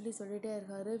அப்படின்னு சொல்லி சொல்லிகிட்டே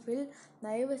இருக்காரு.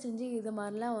 தயவு செஞ்சு இது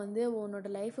மாதிரிலாம் வந்து உன்னோட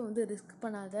லைஃப்பை வந்து ரிஸ்க்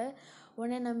பண்ணாத,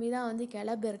 உன்னை நம்பி தான் வந்து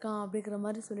இருக்கான் அப்படிங்கிற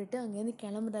மாதிரி சொல்லிட்டு அங்கேருந்து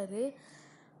கிளம்புறாரு.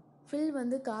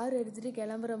 வந்து கார் எடுத்துகிட்டு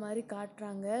கிளம்புற மாதிரி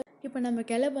காட்டுறாங்க. இப்போ நம்ம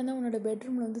வந்து அவனோட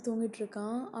பெட்ரூமில் வந்து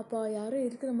தூங்கிட்டுருக்கான். அப்போ யாரோ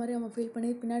இருக்கிற மாதிரி அவன் ஃபீல் பண்ணி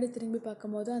பின்னாடி திரும்பி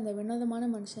பார்க்கும்போது அந்த வினோதமான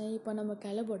மனுஷன் இப்போ நம்ம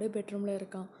பெட்ரூமில்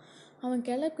இருக்கான். அவன்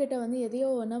கிட்ட வந்து எதையோ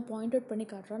ஒன்றா பாயிண்ட் அவுட் பண்ணி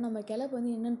காட்டுறான். நம்ம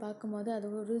வந்து என்னென்னு பார்க்கும்போது அது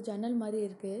ஒரு ஜன்னல் மாதிரி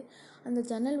இருக்குது. அந்த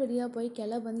ஜன்னல் வழியாக போய்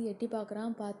வந்து எட்டி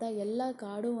பார்க்குறான். பார்த்தா எல்லா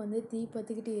காடும் வந்து தீ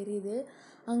பற்றிக்கிட்டு எரியுது.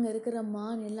 அங்கே இருக்கிற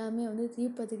மான் எல்லாமே வந்து தீ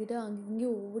பற்றிக்கிட்டு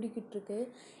அங்கேயும் ஓடிக்கிட்டு இருக்கு.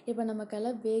 இப்போ நம்ம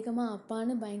வேகமாக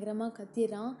அப்பான்னு பயங்கரமாக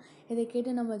கத்திடுறான். இதை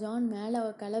கேட்டு நம்ம ஜான்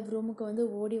மேலே ரூமுக்கு வந்து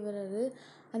ஓடி வர்றாரு.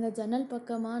 அந்த ஜன்னல்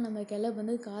பக்கமாக நம்ம கிளப்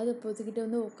வந்து காதை பொத்திக்கிட்டு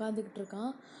வந்து உட்காந்துக்கிட்டு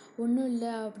இருக்கான். ஒன்றும்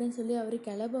இல்லை அப்படின்னு சொல்லி அவர்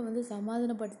கிளப்பை வந்து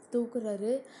சமாதானப்படுத்தி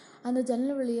தூக்குறாரு. அந்த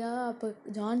ஜன்னல் வழியாக அப்போ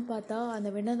ஜான் பார்த்தா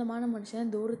அந்த வினோதமான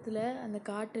மனுஷன் தூரத்தில் அந்த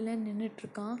காட்டில்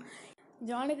நின்றுட்டுருக்கான்.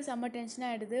 ஜானுக்கு செம்ம டென்ஷன்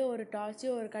ஆகிடுது. ஒரு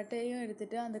டார்ச்சும் ஒரு கட்டையும்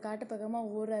எடுத்துகிட்டு அந்த காட்டு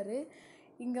பக்கமாக ஓடுறாரு.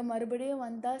 இங்கே மறுபடியும்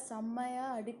வந்தால்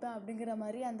செம்மையாக அடிப்பேன் அப்படிங்கிற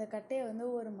மாதிரி அந்த கட்டையை வந்து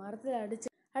ஒரு மரத்தில் அடிச்சு.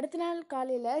 அடுத்த நாள்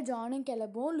காலையில் ஜானும்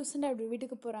கிளப்பும் லுசண்டாவோட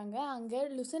வீட்டுக்கு போகிறாங்க. அங்கே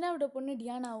லுசண்டாவோட பொண்ணு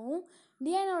டியானாவும்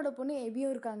டியானாவோட பொண்ணு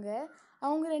எபியும் இருக்காங்க.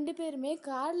 அவங்க 2 பேருமே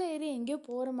காரில் ஏறி எங்கேயோ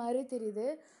போகிற மாதிரி தெரியுது.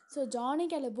 ஸோ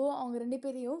ஜானும் கிளப்பும் அவங்க 2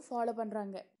 பேரையும் ஃபாலோ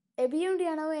பண்ணுறாங்க. எபியும்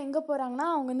டியானாவும் எங்கே போகிறாங்கன்னா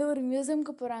அவங்க வந்து ஒரு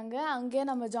மியூசியமுக்கு போகிறாங்க. அங்கே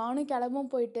நம்ம ஜானும்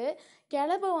கிளப்பும் போயிட்டு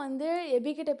கிளப்பை வந்து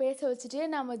எபிக்கிட்ட பேச வச்சுட்டு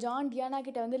நம்ம ஜான் டியானா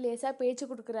கிட்ட வந்து லேசாக பேச்சு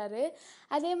கொடுக்குறாரு.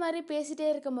 அதே மாதிரி பேசிகிட்டே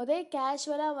இருக்கும் போதே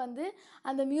கேஷுவலாக வந்து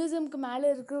அந்த மியூசியமுக்கு மேலே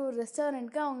இருக்கிற ஒரு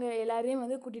ரெஸ்டாரண்ட்க்கு அவங்க எல்லாரையும்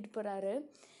வந்து கூட்டிகிட்டு போகிறாரு.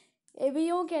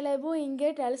 எபியும் கிளப்பும்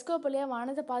இங்கே டெலிஸ்கோப் வழியாக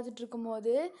வானத்தை பார்த்துட்டு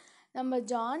இருக்கும்போது நம்ம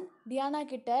ஜான் டியானா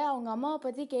கிட்ட அவங்க அம்மாவை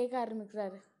பற்றி கேட்க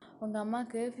ஆரம்பிக்கிறாரு. உங்கள்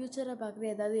அம்மாவுக்கு ஃப்யூச்சரை பார்க்குற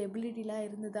ஏதாவது எபிலிட்டிலாம்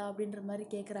இருந்ததா அப்படின்ற மாதிரி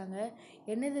கேட்குறாங்க.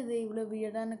 என்னது இது இவ்வளோ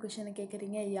வியர்டான கொஷனை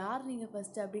கேட்குறீங்க, யார் நீங்கள்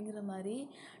ஃபஸ்ட்டு அப்படிங்கிற மாதிரி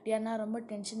டியானா ரொம்ப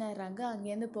டென்ஷன் ஆகிடுறாங்க.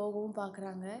 அங்கேருந்து போகவும்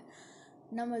பார்க்குறாங்க.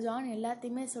 நம்ம ஜான்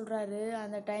எல்லாத்தையுமே சொல்கிறாரு.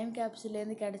 அந்த டைம்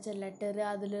கேப்சூல்லேருந்து கிடைச்ச லெட்டரு,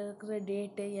 அதில் இருக்கிற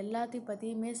டேட்டு எல்லாத்தையும்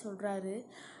பற்றியுமே சொல்கிறாரு.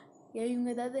 இவங்க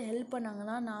ஏதாவது ஹெல்ப்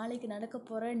பண்ணாங்கன்னா நாளைக்கு நடக்க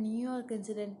போகிற நியூயார்க்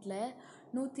இன்சிடெண்ட்டில்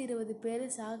 120 பேர்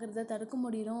சாகிறத தடுக்க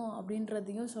முடியும்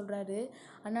அப்படின்றதையும் சொல்கிறாரு.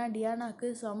 ஆனால் டியானாக்கு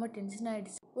செம்ம டென்ஷன்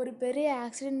ஆகிடுச்சு. ஒரு பெரிய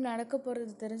ஆக்சிடெண்ட் நடக்க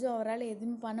போகிறது தெரிஞ்சு அவரால்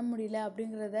எதுவுமே பண்ண முடியல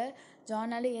அப்படிங்கிறத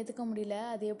ஜானால் ஏற்றுக்க முடியல.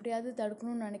 அது எப்படியாவது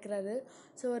தடுக்கணும்னு நினைக்கிறாரு.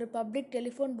 ஸோ ஒரு பப்ளிக்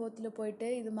டெலிஃபோன் பூத்தில் போயிட்டு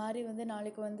இது மாதிரி வந்து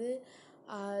நாளைக்கு வந்து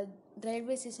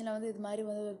ரயில்வே ஸ்டேஷனில் வந்து இது மாதிரி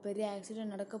வந்து ஒரு பெரிய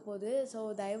ஆக்சிடெண்ட் நடக்க போகுது. ஸோ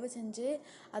தயவு செஞ்சு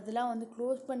அதெல்லாம் வந்து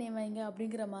க்ளோஸ் பண்ணி வைங்க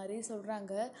அப்படிங்கிற மாதிரி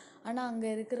சொல்கிறாங்க. ஆனால் அங்கே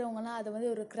இருக்கிறவங்கலாம் அதை வந்து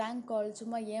ஒரு கிராங்க் கால்,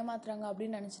 சும்மா ஏமாத்துறாங்க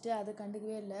அப்படின்னு நினச்சிட்டு அதை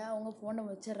கண்டுக்கவே இல்லை. அவங்க ஃபோனை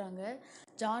வச்சிடுறாங்க.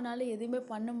 ஜானால் எதுவுமே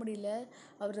பண்ண முடியல.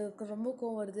 அவருக்கு ரொம்ப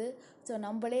கோவம் வருது. ஸோ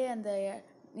நம்மளே அந்த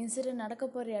இன்சிடெண்ட் நடக்க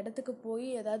போகிற இடத்துக்கு போய்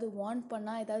ஏதாவது வார்ன்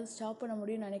பண்ணால் ஏதாவது ஸ்டாப் பண்ண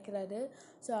முடியும்னு நினைக்கிறாரு.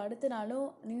 ஸோ அடுத்த நாளும்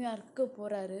நியூயார்க்கு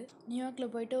போகிறாரு.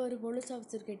 நியூயார்க்கில் போயிட்டு ஒரு போலீஸ்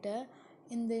ஆஃபீஸர்கிட்ட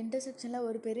இந்த இன்டர்செக்ஷனில்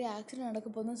ஒரு பெரிய ஆக்சிடெண்ட் நடக்க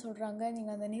போதுன்னு சொல்கிறாங்க.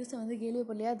 நீங்கள் அந்த நியூஸை வந்து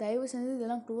கேள்விப்படலையா, தயவு செஞ்சு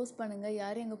இதெல்லாம் க்ளோஸ் பண்ணுங்கள்,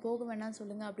 யாரும் எங்கே போக வேணாம்னு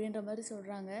சொல்லுங்கள் அப்படின்ற மாதிரி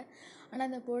சொல்கிறாங்க. ஆனால்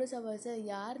அந்த போலீஸ் ஆஃபீஸர்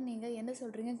யார் நீங்கள் என்ன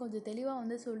சொல்கிறீங்க, கொஞ்சம் தெளிவாக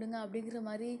வந்து சொல்லுங்கள் அப்படிங்கிற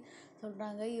மாதிரி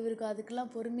சொல்கிறாங்க. இவருக்கு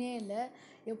அதுக்கெல்லாம் பொறுமையே இல்லை.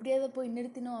 எப்படியாவது போய்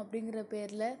நிறுத்தினோம் அப்படிங்கிற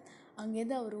பேரில்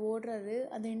அங்கேருந்து அவர் ஓடுறாரு.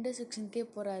 அந்த இன்டர்செக்ஷனுக்கே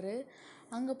போகிறாரு.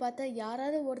 அங்கே பார்த்தா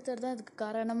யாராவது ஒருத்தர் தான் அதுக்கு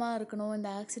காரணமாக இருக்கணும் இந்த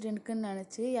ஆக்சிடெண்ட்டுக்குன்னு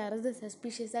நினச்சி யாராவது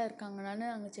சஸ்பீஷியஸாக இருக்காங்களான்னு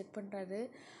அங்கே செக் பண்ணுறாரு.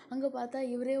 அங்கே பார்த்தா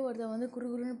இவரே ஒருத்தர் வந்து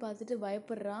குறுகுறுன்னு பார்த்துட்டு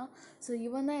பயப்படுறான். ஸோ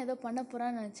இவன் தான் ஏதோ பண்ண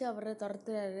போகிறான்னு நினச்சி அவரை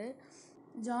துரத்துறாரு.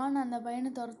 ஜான் அந்த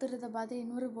பையனை துரத்துறதை பார்த்து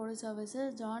இன்னொரு போலீஸ்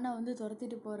ஆஃபீஸர் ஜானை வந்து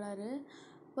துரத்திட்டு போகிறாரு.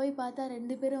 போய் பார்த்தா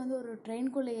 2 பேரும் வந்து ஒரு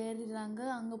ட்ரெயின்குள்ளே ஏறிடுறாங்க.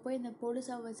 அங்கே போய் இந்த போலீஸ்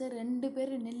ஆஃபீஸர் 2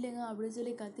 பேர் நில்லுங்க அப்படின்னு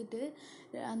சொல்லி கத்திட்டு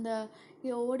அந்த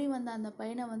ஓடி வந்த அந்த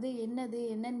பையனை வந்து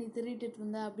என்ன நீ திருடிட்டு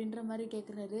இருந்த அப்படின்ற மாதிரி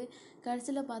கேட்குறாரு.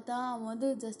 கடைசியில் பார்த்தா அவன் வந்து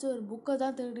ஜஸ்ட் ஒரு புக்கை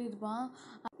தான் திருடிருப்பான்.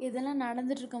 இதெல்லாம்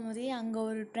நடந்துட்டு இருக்கும் போதே அங்கே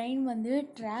ஒரு ட்ரெயின் வந்து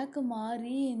ட்ராக்கு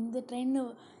மாறி இந்த ட்ரெயின்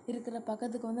இருக்கிற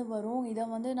பக்கத்துக்கு வந்து வரும். இதை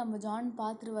வந்து நம்ம ஜான்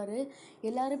பார்த்துருவாரு.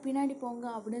 எல்லோரும் பின்னாடி போங்க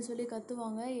அப்படின்னு சொல்லி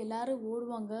கத்துவாங்க. எல்லோரும்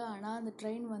ஓடுவாங்க. ஆனால் அந்த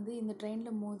ட்ரெயின் வந்து இந்த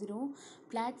ட்ரெயினில் மோதிரும்.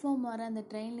 பிளாட்ஃபார்ம் வர அந்த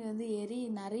ட்ரெயினில் வந்து ஏறி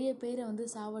நிறைய பேரை வந்து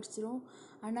சாவடிச்சிரும்.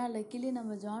 ஆனால் லக்கிலி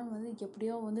நம்ம ஜான் வந்து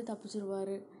எப்படியோ வந்து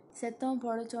தப்பிச்சிருவார். செத்தவன்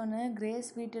பொழைச்சோன்னு கிரேஸ்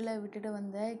வீட்டில் விட்டுட்டு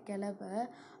வந்த கிளப்பை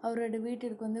அவரோட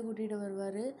வீட்டிற்கு வந்து கூட்டிகிட்டு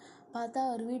வருவார். பார்த்தா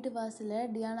அவர் வீட்டு வாசலில்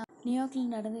டியானா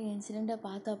நியூயார்க்கில் நடந்த இன்சிடெண்ட்டை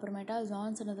பார்த்த அப்புறமேட்டா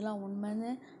ஜான் சொன்னதெல்லாம்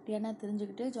உண்மைன்னு டியானா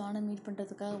தெரிஞ்சுக்கிட்டு ஜானை மீட்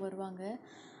பண்ணுறதுக்காக வருவாங்க.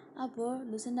 அப்போது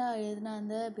லுசண்டா எழுதின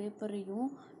அந்த பேப்பரையும்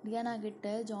டியானா கிட்ட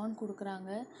ஜான்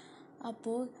கொடுக்குறாங்க.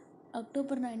 அப்போது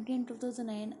அக்டோபர் 19,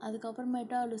 2009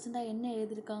 அதுக்கப்புறமேட்டா லுசண்டா என்ன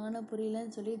எழுதியிருக்காங்கன்னு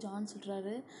புரியலன்னு சொல்லி ஜான்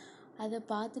சொல்கிறாரு. அதை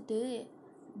பார்த்துட்டு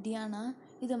டியானா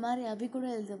இதை மாதிரி அபி கூட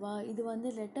எழுதுவா, இது வந்து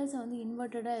லெட்டர்ஸை வந்து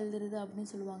இன்வெர்ட்டடாக எழுதுறது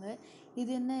அப்படின்னு சொல்லுவாங்க.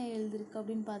 இது என்ன எழுதிருக்கு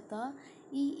அப்படின்னு பார்த்தா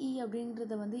இஇ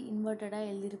அப்படின்றத வந்து இன்வெர்ட்டடாக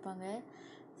எழுதியிருப்பாங்க.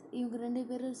 இவங்க 2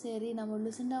 பேரும் சரி நம்ம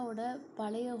லுசண்டாவோட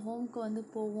பழைய ஹோம்க்கு வந்து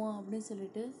போவோம் அப்படின்னு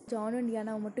சொல்லிட்டு ஜானும்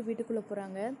டியானாவை மட்டும் வீட்டுக்குள்ளே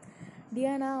போகிறாங்க.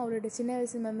 டியானா அவளோட சின்ன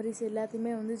வயசு மெமரிஸ்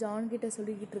எல்லாத்தையுமே வந்து ஜான்கிட்ட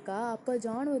சொல்லிக்கிட்டு இருக்கா. அப்போ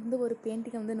ஜான் வந்து ஒரு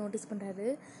பெயிண்டிங்கை வந்து நோட்டீஸ் பண்ணுறாரு.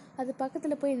 அது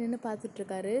பக்கத்தில் போய் நின்று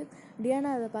பார்த்துட்ருக்காரு. டியானா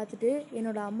அதை பார்த்துட்டு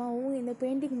என்னோடய அம்மாவும் இந்த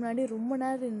பெயிண்டிங் முன்னாடி ரொம்ப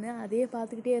நேரம் நின்று அதையே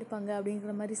பார்த்துக்கிட்டே இருப்பாங்க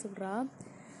அப்படிங்கிற மாதிரி சொல்கிறா.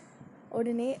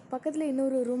 உடனே பக்கத்தில்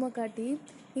இன்னொரு ரூமை காட்டி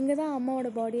இங்கே தான் அம்மாவோட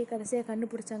பாடியை கடைசியாக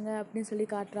கண்டுபிடிச்சாங்க அப்படின்னு சொல்லி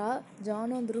காட்டுறா.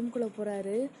 ஜானும் அந்த ரூம்குள்ளே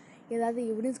போகிறாரு. ஏதாவது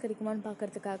எவிடன்ஸ் கிடைக்குமான்னு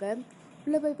பார்க்குறதுக்காக.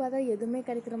 உள்ளே போய் பார்த்தா எதுவுமே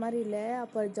கிடைக்கிற மாதிரி இல்லை.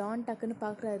 அப்போ ஜான் டக்குன்னு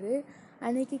பார்க்குறாரு.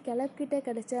 அன்றைக்கி கிளப்கிட்ட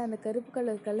கிடச்ச அந்த கருப்பு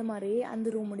கலர் கல் மாதிரி அந்த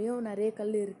ரூம்லேயும் நிறைய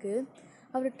கல் இருக்குது.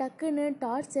 அவர் டக்குன்னு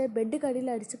டார்ச்சை பெட்டுக்கு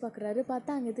அடியில் அடித்து பார்க்குறாரு.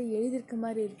 பார்த்தா அங்கே எதுவும் எழுதியிருக்க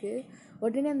மாதிரி இருக்குது.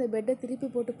 உடனே அந்த பெட்டை திருப்பி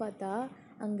போட்டு பார்த்தா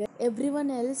அங்கே எவ்ரி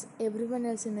ஒன்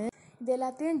எல்ஸ்னு. இது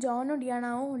எல்லாத்தையும் ஜானும்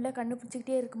டியானாவும் உள்ளே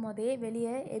கண்டுபிடிச்சிக்கிட்டே இருக்கும் போதே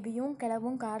வெளியே எபியும்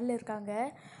கிளவும் காரில் இருக்காங்க.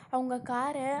 அவங்க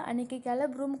காரை அன்றைக்கி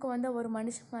கிளப் ரூமுக்கு வந்த ஒரு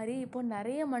மனுஷன் மாதிரி இப்போ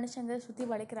நிறைய மனுஷங்க சுற்றி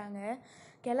வளைக்கிறாங்க.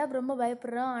 கிளப் ரொம்ப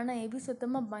பயப்படுறான். ஆனால் எபி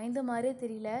சுத்தமாக பயந்த மாதிரியே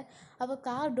தெரியல. அவள்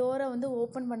கார் டோரை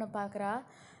ஓப்பன் பண்ண பார்க்குறா.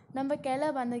 நம்ம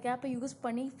கிளப் அந்த கேப்பை யூஸ்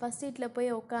பண்ணி ஃபஸ்ட் சீட்டில் போய்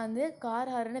உட்காந்து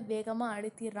கார் ஹாரனை வேகமாக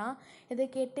அழுத்திடுறான். இதை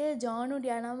கேட்டு ஜானும்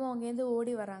டியானாவும் அங்கேருந்து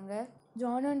ஓடி வராங்க.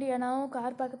 ஜானும் டியானாவும்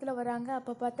கார் பக்கத்தில் வராங்க.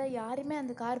 அப்போ பார்த்தா யாருமே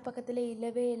அந்த கார் பக்கத்தில்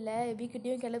இல்லவே இல்லை.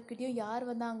 எபிக்கிட்டேயும் கிளப்கிட்டேயும் யார்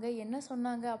வந்தாங்க, என்ன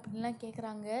சொன்னாங்க அப்படின்லாம்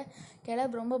கேட்குறாங்க.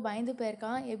 கிளப் ரொம்ப பயந்து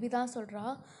போயிருக்கான். எபி தான் சொல்கிறா,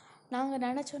 நாங்கள்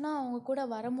நினச்சோன்னா அவங்க கூட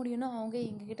வர முடியும்னு அவங்க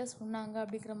எங்ககிட்ட சொன்னாங்க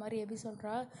அப்படிங்கிற மாதிரி எபி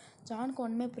சொல்கிறா. ஜானுக்கு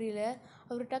ஒன்றுமே புரியல.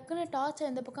 அவர் டக்குன்னு டார்ச்சை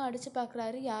இந்த பக்கம் அடித்து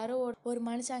பார்க்குறாரு. யாரோ ஒரு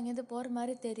மனுஷன் அங்கேருந்து போகிற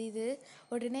மாதிரி தெரியுது.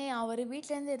 உடனே அவர்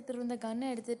வீட்டிலேருந்து எடுத்துகிட்டு வந்த கன்னை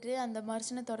எடுத்துகிட்டு அந்த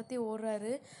மனுஷனை துரத்தி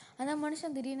ஓடுறாரு. அந்த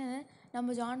மனுஷன் திடீர்னு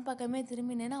நம்ம ஜான் பக்கமே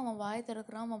திரும்பி நின்று அவன் வாயை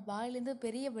திறக்கிறான். அவன் வாயிலேருந்து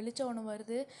பெரிய வெளிச்சம் ஒன்று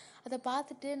வருது. அதை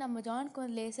பார்த்துட்டு நம்ம ஜானுக்கு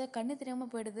லேசாக கண்ணு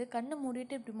தெரியாமல் போயிடுது. கண்ணை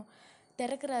மூடிட்டு இப்படி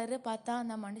திறக்கிறாரு. பார்த்தா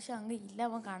அந்த மனுஷன் அங்கே இல்லை,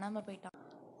 அவன் காணாமல் போயிட்டான்.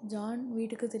 ஜான்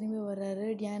வீட்டுக்கு திரும்பி வர்றாரு.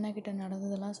 டியானா கிட்ட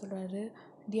நடந்ததெல்லாம் சொல்கிறாரு.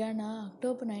 டியானா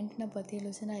அக்டோபர் 19 பற்றி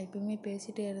லூசினா எப்பயுமே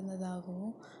பேசிகிட்டே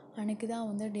இருந்ததாகவும் அன்றைக்கி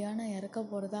தான் டியானா இறக்க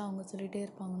போகிறதா அவங்க சொல்லிகிட்டே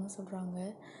இருப்பாங்கன்னு சொல்கிறாங்க.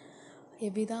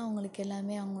 எபி தான் அவங்களுக்கு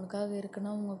எல்லாமே, அவங்களுக்காக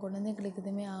இருக்கணும், அவங்க குழந்தைங்களுக்கு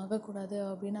எதுவுமே ஆகக்கூடாது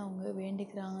அப்படின்னு அவங்க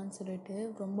வேண்டிக்கிறாங்கன்னு சொல்லிட்டு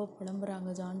ரொம்ப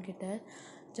புலம்புறாங்க ஜான்கிட்ட.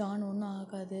 ஜான் ஒன்றும்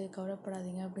ஆகாது,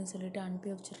 கவலைப்படாதீங்க அப்படின்னு சொல்லிட்டு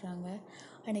அனுப்பி வச்சிடுறாங்க.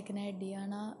 அன்றைக்கி நைட்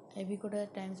டியானா எபி கூட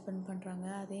டைம் ஸ்பெண்ட் பண்ணுறாங்க.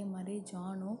 அதே மாதிரி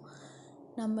ஜானும்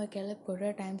நம்ம கிளப் கூட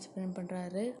டைம் ஸ்பெண்ட்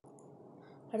பண்ணுறாரு.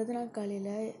 அடுத்த நாள்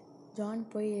காலையில் ஜான்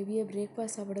போய் எபியை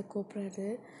பிரேக்ஃபாஸ்ட் சாப்பிட கூப்பிட்றாரு.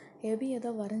 எபி ஏதோ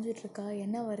வரைஞ்சிட்ருக்கா.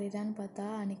 என்ன வரைகிறான்னு பார்த்தா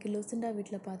அன்றைக்கி லூசிண்டா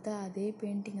வீட்டில் பார்த்தா அதே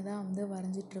பெயிண்டிங்கை தான்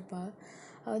வரைஞ்சிட்ருப்பா.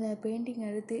 அந்த பெயிண்டிங்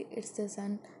எடுத்து இட்ஸ் த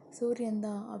சன், சூரியன்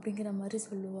தான் அப்படிங்கிற மாதிரி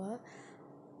சொல்லுவாள்.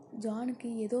 ஜானுக்கு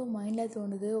ஏதோ மைண்டில்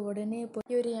தோணுது. உடனே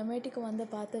போய் இவர் எம்ஐடிக்கு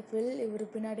பார்த்த ஃபில்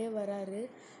இவர் பின்னாடியே வராரு.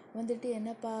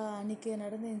 என்னப்பா அன்றைக்கி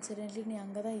நடந்த இன்சிடென்ட்லி நீ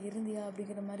அங்கே தான் இருந்தியா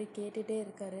அப்படிங்கிற மாதிரி கேட்டுகிட்டே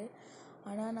இருக்காரு.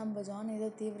 ஆனால் நம்ம ஜான் ஏதோ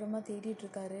தீவிரமாக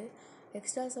தேடிட்டுருக்காரு.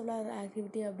 எக்ஸ்ட்ரா சோலார்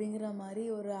ஆக்டிவிட்டி அப்படிங்கிற மாதிரி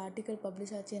ஒரு ஆர்டிக்கல்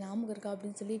பப்ளிஷ் ஆச்சு, ஞாபகம் இருக்கா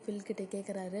அப்படின்னு சொல்லி ஃபில்கிட்ட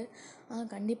கேட்குறாரு.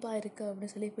 கண்டிப்பாக இருக்குது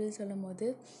அப்படின்னு சொல்லி ஃபில் சொல்லும் போது,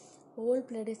 ஓல்ட்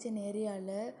பிளேடேஷன்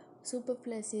ஏரியாவில் சூப்பர்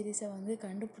பிளேயர் சீரீஸை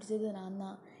கண்டுபிடிச்சது நான்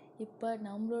தான். இப்போ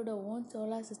நம்மளோட ஓன்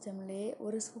சோலார் சிஸ்டம்லேயே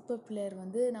ஒரு சூப்பர்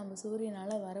பிளேயர் நம்ம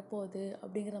சூரியனால் வரப்போகுது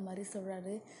அப்படிங்கிற மாதிரி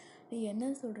சொல்கிறாரு. நீ என்ன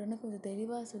சொல்கிறேன்னு கொஞ்சம்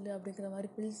தெளிவாக சொல்லு அப்படிங்கிற மாதிரி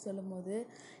ஃபில் சொல்லும் போது,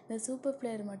 இந்த சூப்பர்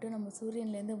பிளேயர் மட்டும் நம்ம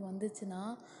சூரியன்லேருந்து வந்துச்சுன்னா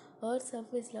எர்த்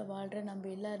சர்ஃபேஸில் வாழ்கிற நம்ம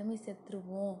எல்லாருமே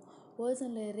செத்துருவோம்,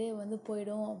 ஓசோன் லேயரே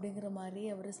போயிடும் அப்படிங்கிற மாதிரி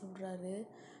அவர் சொல்கிறாரு.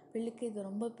 ஃபில்லுக்கு இது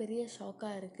ரொம்ப பெரிய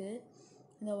ஷாக்காக இருக்குது.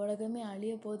 இந்த உலகமே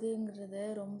அழிய போகுதுங்கிறத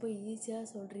ரொம்ப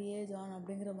ஈஸியாக சொல்கிறியே ஜான்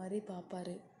அப்படிங்கிற மாதிரி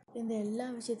பார்ப்பாரு. இந்த எல்லா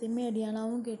விஷயத்தையுமே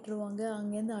டியானாவும் கேட்டுருவாங்க.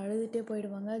 அங்கேருந்து அழுதுகிட்டே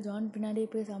போயிடுவாங்க. ஜான் பின்னாடியே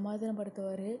போய்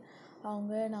சமாதானப்படுத்துவார்.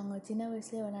 நாங்கள் சின்ன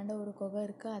வயசுலேயே விளையாண்ட ஒரு குகை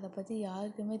இருக்குது, அதை பற்றி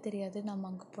யாருக்குமே தெரியாது, நம்ம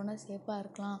அங்கே போனால் சேஃபாக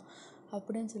இருக்கலாம்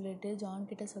அப்படின்னு சொல்லிட்டு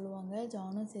ஜான்கிட்ட சொல்லுவாங்க.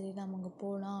 ஜானும் சரி நம்ம அங்கே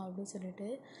போகலாம் அப்படின்னு சொல்லிட்டு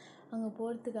அங்கே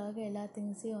போகிறதுக்காக எல்லா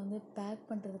திங்ஸையும் பேக்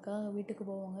பண்ணுறதுக்காக வீட்டுக்கு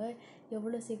போவாங்க.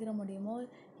 எவ்வளோ சீக்கிரம் முடியுமோ,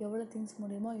 எவ்வளோ திங்ஸ்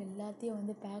முடியுமோ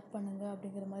எல்லாத்தையும் பேக் பண்ணுங்க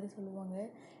அப்படிங்கிற மாதிரி சொல்லுவாங்க.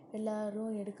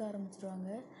 எல்லோரும் எடுக்க ஆரம்பிச்சிருவாங்க.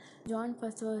 ஜான்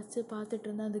ஃபஸ்ட்டு பார்த்துட்டு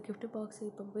இருந்த அந்த கிஃப்ட் பாக்ஸ்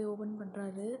இப்போ போய் ஓப்பன்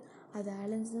பண்ணுறாரு. அது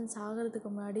ஆலன்சன் சாகிறதுக்கு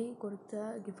முன்னாடி கொடுத்த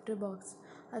கிஃப்ட் பாக்ஸ்.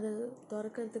 அதை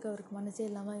திறக்கிறதுக்கு அவருக்கு மனசே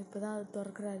இல்லாமல் இப்போ தான் அது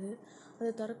திறக்கிறாரு.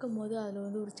 அதை திறக்கும் போது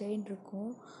அதில் ஒரு செயின்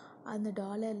இருக்கும். அந்த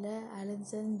டாலரில்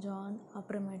ஆலன்சன், ஜான்,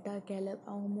 அப்புறமேட்டா கேலப்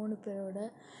அவங்க 3 பேரோட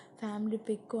ஃபேமிலி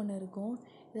பிக் ஒன்று இருக்கும்.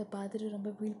 இதை பார்த்துட்டு ரொம்ப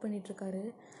ஃபீல் பண்ணிகிட்ருக்காரு.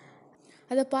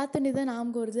 அதை பார்த்தோன்னே தான்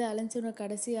ஞாபகம் வருது ஆலன்சனோட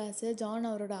கடைசி ஆசை ஜான்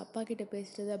அவரோட அப்பா கிட்ட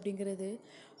பேசுகிறது அப்படிங்கிறது.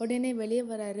 உடனே வெளியே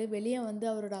வராரு. வெளியே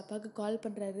அவரோட அப்பாவுக்கு கால்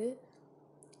பண்ணுறாரு.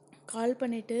 கால்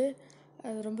பண்ணிவிட்டு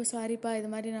ரொம்ப சாரிப்பா, இது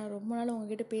மாதிரி நான் ரொம்ப நாள்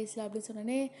உங்ககிட்ட பேசல அப்படின்னு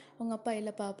சொன்னோன்னே அவங்க அப்பா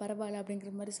இல்லைப்பா பரவாயில்ல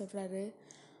அப்படிங்கிற மாதிரி சொல்கிறாரு.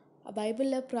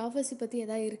 பைபிளில் ப்ராஃபஸி பற்றி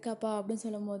எதாவது இருக்காப்பா அப்படின்னு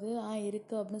சொல்லும் போது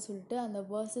இருக்குது அப்படின்னு சொல்லிட்டு அந்த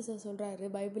வேர்சஸை சொல்கிறாரு.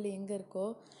 பைபிள் எங்கே இருக்கோ.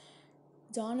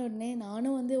 ஜான் உடனே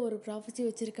நானும் ஒரு ப்ராஃபஸி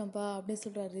வச்சுருக்கேன்ப்பா அப்படின்னு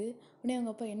சொல்கிறாரு. உடனே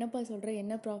அவங்க அப்பா என்னப்பா சொல்கிற,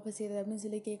 என்ன ப்ராஃபஸி அது அப்படின்னு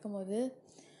சொல்லி கேட்கும்போது,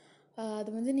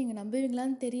 அது நீங்கள்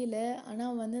நம்புவீங்களான்னு தெரியல,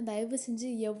 ஆனால் தயவு செஞ்சு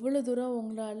எவ்வளோ தூரம்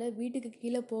உங்களால் வீட்டுக்கு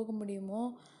கீழே போக முடியுமோ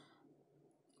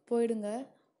போயிடுங்க.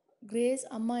 கிரேஸ்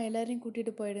அம்மா எல்லோரையும்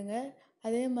கூட்டிகிட்டு போயிடுங்க.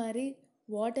 அதே மாதிரி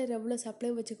வாட்டர் எவ்வளோ சப்ளை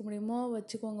வச்சுக்க முடியுமோ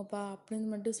வச்சுக்கோங்கப்பா அப்படின்னு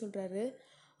மட்டும் சொல்கிறாரு.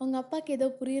 அவங்க அப்பாவுக்கு ஏதோ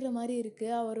புரிகிற மாதிரி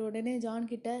இருக்குது. அவர் உடனே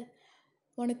ஜான்கிட்ட,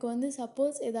 உனக்கு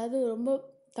சப்போஸ் ஏதாவது ரொம்ப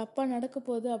தப்பாக நடக்க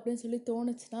போகுது அப்படின்னு சொல்லி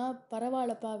தோணுச்சுன்னா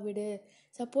பரவாயில்லப்பா விடு,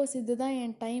 சப்போஸ் இதுதான்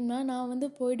என் டைம்னா நான்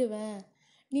போயிடுவேன்,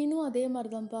 நீனும் அதே மாதிரி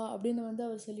தான்ப்பா அப்படின்னு வந்து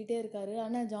அவர் சொல்லிகிட்டே இருக்காரு.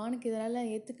 ஆனால் ஜானுக்கு இதனால்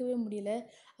ஏற்றுக்கவே முடியல.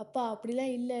 அப்பா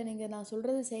அப்படிலாம் இல்லை, நீங்கள் நான்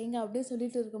சொல்கிறத செய்யுங்க அப்படின்னு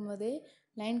சொல்லிட்டு இருக்கும்போதே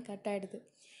லைன் கட் ஆகிடுது.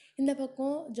 இந்த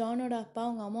பக்கம் ஜானோட அப்பா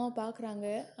அவங்க அம்மாவை பார்க்குறாங்க.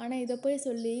 ஆனால் இதை போய்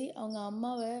சொல்லி அவங்க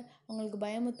அம்மாவை அவங்களுக்கு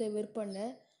பயமுறுத்த விருப்பம் இல்லை.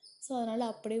 ஸோ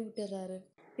அதனால் அப்படியே விட்டுடுறாரு.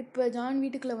 இப்போ ஜான்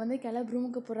வீட்டுக்குள்ளே வந்து கிளப்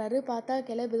ரூமுக்கு போகிறாரு. பார்த்தா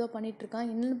கிளப் ஏதோ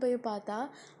பண்ணிகிட்ருக்கான். இன்னும் போய் பார்த்தா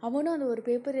அவனும் அந்த ஒரு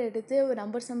பேப்பரை எடுத்து ஒரு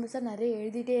நம்பர்ஸாக நிறைய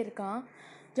எழுதிட்டே இருக்கான்.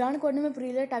 ஜானுக்கு ஒன்றுமே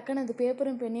புரியல. டக்குன்னு அந்த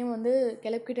பேப்பரும் பெண்ணையும் வந்து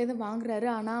கிளப்கிட்டேருந்து வாங்குறாரு.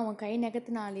 ஆனால் அவன் கை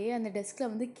நகத்தினாலே அந்த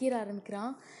டெஸ்கில் வந்து கீற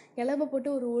ஆரம்பிக்கிறான். கிளப்பை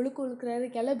போட்டு ஒரு உழுக்குறாரு.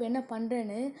 கிளப் என்ன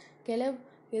பண்ணுறேன்னு கிளப்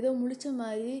ஏதோ முழிச்ச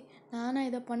மாதிரி நானாக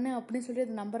இதை பண்ணேன் அப்படின்னு சொல்லி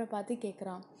அந்த நம்பரை பார்த்து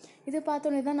கேட்குறான். இதை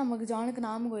பார்த்தோன்னே தான் நமக்கு ஜானுக்கு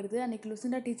ஞாபகம் வருது அன்றைக்கி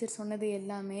லுசிண்டா டீச்சர் சொன்னது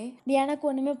எல்லாமே. எனக்கு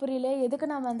ஒன்றுமே புரியல, எதுக்கு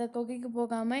நாம் அந்த குகைக்கு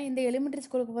போகாமல் இந்த எலிமெண்ட்ரி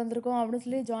ஸ்கூலுக்கு வந்திருக்கோம் அப்படின்னு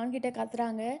சொல்லி ஜான் கிட்டே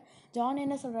கத்துறாங்க. ஜான்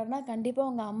என்ன சொல்கிறாருன்னா,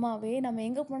 கண்டிப்பாக உங்கள் அம்மாவே நம்ம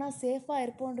எங்கே போனால் சேஃபாக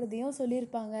இருப்போன்றதையும்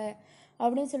சொல்லியிருப்பாங்க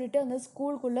அப்படின்னு சொல்லிட்டு அந்த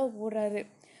ஸ்கூலுக்குள்ளே ஓடுறாரு.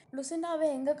 லுசிண்டாவை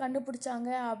எங்கே கண்டுபிடிச்சாங்க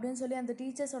அப்படின்னு சொல்லி அந்த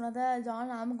டீச்சர் சொன்னதை ஜான்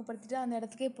ஞாபகப்படுத்திட்டு அந்த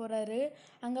இடத்துக்கே போகிறாரு.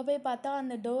 அங்கே போய் பார்த்தா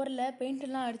அந்த டோரில்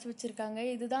பெயிண்ட்லாம் அடித்து வச்சுருக்காங்க.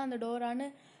 இதுதான் அந்த டோரான்னு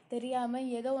தெரியாமல்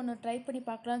ஏதோ ஒன்று ட்ரை பண்ணி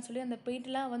பார்க்கலான்னு சொல்லி அந்த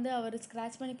பெயிண்ட்லாம் வந்து அவர்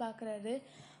ஸ்க்ராட்ச் பண்ணி பார்க்குறாரு.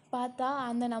 பார்த்தா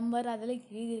அந்த நம்பர் அதில்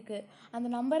எழுதியிருக்கு. அந்த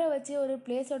நம்பரை வச்சு ஒரு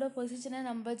பிளேஸோட பொசிஷனை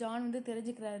நம்ம ஜான் வந்து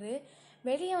தெரிஞ்சுக்கிறாரு.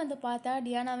 வெளியே வந்து பார்த்தா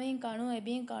டியானாவையும் காணும்,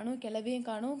 எபியும் காணும், கிளவியும்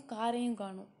காணும், காரையும்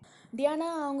காணும். டியானா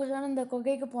அவங்க சொன்ன இந்த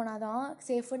குகைக்கு போனால் தான்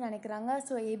சேஃப்னு நினைக்கிறாங்க.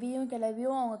 ஸோ எபியும்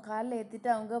கிளவியும் அவங்க காரில் ஏற்றிட்டு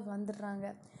அவங்க வந்துடுறாங்க.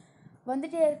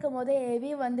 வந்துட்டே இருக்கும் போதே எபி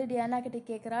வந்து டியானா கிட்டே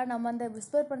கேட்குறா, நம்ம அந்த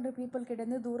விஸ்பர் பண்ணுற பீப்புள்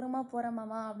கிட்டேருந்து தூரமாக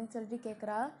போகிறோமாமா அப்படின்னு சொல்லிட்டு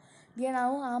கேட்குறா.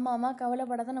 டியானாவும் ஆமாம்மா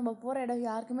கவலைப்படாத, நம்ம போகிற இடம்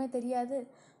யாருக்குமே தெரியாது,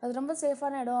 அது ரொம்ப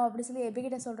சேஃபான இடம் அப்படி சொல்லி எபி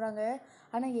கிட்டே சொல்கிறாங்க.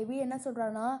 ஆனால் எபி என்ன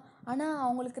சொல்கிறான்னா, ஆனால்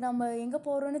அவங்களுக்கு நம்ம எங்கே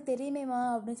போகிறோன்னு தெரியுமேம்மா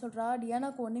அப்படின்னு சொல்கிறா.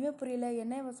 டியானாவுக்கு ஒன்றுமே புரியல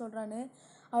என்ன இவன் சொல்கிறான்னு.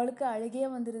 அவளுக்கு அழுகையே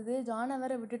வந்துடுது. ஜானை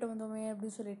வேற விட்டுட்டு வந்தோமே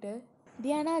அப்படின்னு சொல்லிட்டு.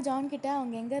 டியானா ஜான்கிட்ட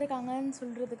அவங்க எங்கே இருக்காங்கன்னு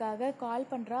சொல்கிறதுக்காக கால்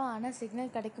பண்ணுறா. ஆனால்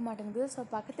சிக்னல் கிடைக்க மாட்டேங்குது. ஸோ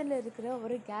பக்கத்தில் இருக்கிற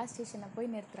ஒரு கேஸ் ஸ்டேஷனை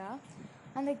போய் நிறுத்துறா.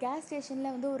 அந்த கேஸ்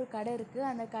ஸ்டேஷனில் வந்து ஒரு கடை இருக்குது.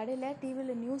 அந்த கடையில்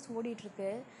டிவியில் நியூஸ்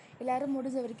ஓடிட்டுருக்கு. எல்லோரும்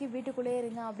முடிஞ்ச வரைக்கும் வீட்டுக்குள்ளே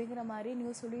இருங்க அப்படிங்கிற மாதிரி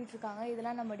நியூஸ் சொல்லிகிட்ருக்காங்க.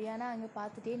 இதெல்லாம் நம்ம டியானா அங்கே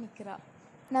பார்த்துட்டே நிற்கிறா.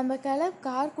 நம்ம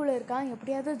கார்க்குள்ளே இருக்கான்.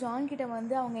 எப்படியாவது ஜான்கிட்ட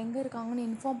வந்து அவங்க எங்கே இருக்காங்கன்னு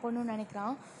இன்ஃபார்ம் பண்ணணும்னு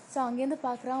நினைக்கிறான். ஸோ அங்கேருந்து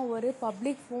பார்க்குறான் ஒரு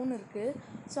பப்ளிக் ஃபோன் இருக்குது.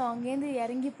 ஸோ அங்கேருந்து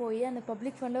இறங்கி போய் அந்த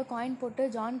பப்ளிக் ஃபோனில் காயின் போட்டு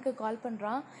ஜானுக்கு கால்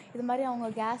பண்ணுறான். இது மாதிரி அவங்க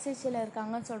கேஸ் ஸ்டேஷனில்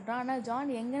இருக்காங்கன்னு சொல்கிறான். ஆனால்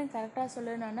ஜான் எங்கேன்னு கரெக்டாக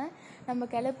சொல்லணுன்னு நம்ம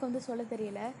கிளப்புக்கு வந்து சொல்ல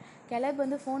தெரியல. கிளப்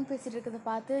வந்து ஃபோன் பேசிகிட்டு இருக்கிறத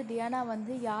பார்த்து டியானா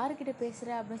வந்து யாருக்கிட்ட பேசுகிற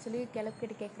அப்படின்னு சொல்லி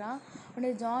கிளப்கிட்ட கேட்குறான்.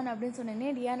 உடனே ஜான் அப்படின்னு சொன்னோன்னே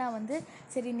டியானா வந்து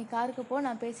சரி நீ காருக்கு போ,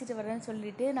 நான் பேசிட்டு வரேன்னு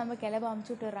சொல்லிட்டு நம்ம கிளம்ப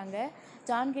அமுச்சு விட்டுறாங்க.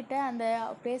 ஜான்கிட்ட அந்த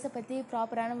பிளேஸை பற்றி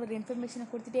ப்ராப்பரான ஒரு இன்ஃபர்மேஷனை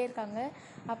கொடுத்துட்டே இருக்காங்க.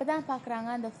 அப்போ தான்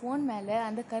பார்க்குறாங்க அந்த ஃபோன் மேலே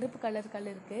அந்த கருப்பு கலர்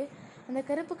கல் இருக்குது. அந்த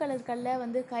கருப்பு கலர் கல்லை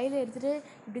வந்து கையில் எடுத்துகிட்டு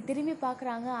இப்படி திரும்பி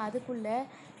பார்க்குறாங்க. அதுக்குள்ளே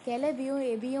கிளவியும்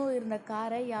எபியும் இருந்த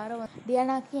காரை யாரோ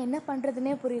டியானாக்கு என்ன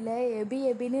பண்ணுறதுனே புரியல.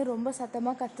 எபின்னு ரொம்ப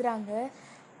சத்தமாக கத்துறாங்க.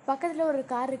 பக்கத்தில் ஒரு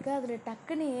கார் இருக்குது. அதில்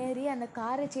டக்குன்னு ஏறி அந்த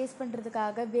காரை சேஸ்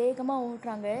பண்ணுறதுக்காக வேகமாக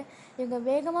ஓட்டுறாங்க. இவங்க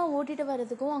வேகமாக ஓட்டிகிட்டு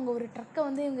வர்றதுக்கும் அங்கே ஒரு ட்ரக்கை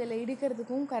வந்து இவங்களை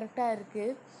இடிக்கிறதுக்கும் கரெக்டாக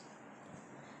இருக்குது.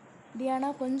 டியானா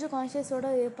கொஞ்சம்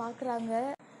கான்ஷியஸோடு பார்க்குறாங்க.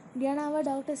 டியானாவை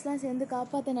டாக்டர்ஸ்லாம் சேர்ந்து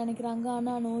காப்பாற்ற நினைக்கிறாங்க.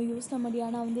 ஆனால் நோ யூஸ், நம்ம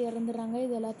டியானா வந்து இறந்துடுறாங்க.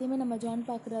 இது எல்லாத்தையுமே நம்ம ஜான்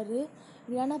பார்க்குறாரு.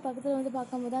 டியானா பக்கத்தில் வந்து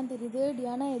பார்க்கும்போது தான் தெரியுது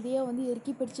டியானா எதையோ வந்து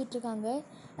இறுக்கி பிடிச்சிட்ருக்காங்க.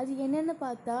 அது என்னென்னு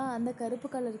பார்த்தா அந்த கருப்பு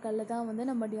கலர் கல்லை தான் வந்து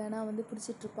நம்ம டியானா வந்து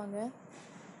பிடிச்சிட்ருப்பாங்க.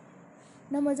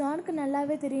 நம்ம ஜானுக்கு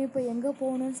நல்லாவே தெரியும் இப்போ எங்கே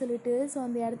போகணுன்னு சொல்லிட்டு. ஸோ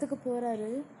அந்த இடத்துக்கு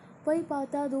போகிறாரு. போய்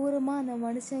பார்த்தா தூரமாக அந்த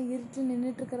மனுஷன் இருட்டு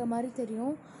நின்றுட்டுருக்கிற மாதிரி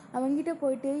தெரியும். அவங்ககிட்ட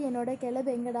போயிட்டு என்னோட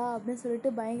கிளம்பு எங்கடா அப்படின்னு சொல்லிட்டு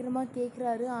பயங்கரமாக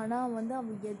கேட்குறாரு. ஆனால் வந்து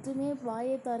அவன் எதுவுமே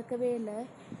வாயை திறக்கவே இல்லை.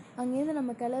 அங்கேருந்து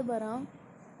நம்ம கிளம்புறான்.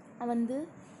 வந்து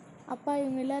அப்பா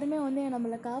இவங்க எல்லாருமே வந்து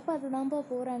நம்மளை காப்பாற்ற தான்ப்பா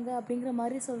போகிறாங்க அப்படிங்கிற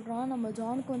மாதிரி சொல்கிறான். நம்ம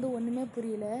ஜானுக்கு வந்து ஒன்றுமே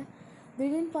புரியல.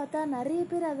 திடீர்னு பார்த்தா நிறைய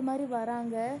பேர் அது மாதிரி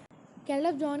வராங்க.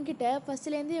 கிளப் ஜான்கிட்ட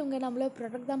ஃபஸ்ட்லேருந்து இவங்க நம்மளை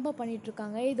ப்ரொடெக்ட் தான்ப்பா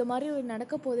பண்ணிகிட்ருக்காங்க, இது மாதிரி ஒரு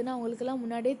நடக்க போகுதுன்னு அவங்களுக்குலாம்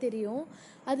முன்னாடியே தெரியும்.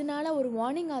 அதனால ஒரு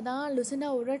வார்னிங்காக தான்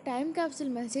லுசிண்டாவோட டைம்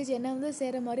கேப்சூல் மெசேஜ் என்ன வந்து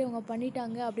சேர மாதிரி அவங்க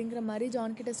பண்ணிட்டாங்க அப்படிங்கிற மாதிரி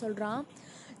ஜான்கிட்ட சொல்கிறான்.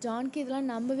 ஜான்க்கு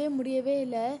இதெல்லாம் நம்பவே முடியவே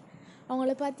இல்லை.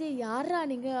 அவங்கள பார்த்து யாரா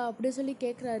நீங்கள் அப்படி சொல்லி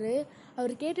கேட்குறாரு.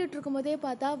 அவர் கேட்டுட்ருக்கும் போதே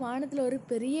பார்த்தா வானத்தில் ஒரு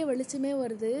பெரிய வெளிச்சமே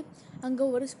வருது. அங்கே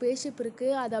ஒரு ஸ்பேஸ்ஷிப்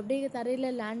இருக்குது. அது அப்படியே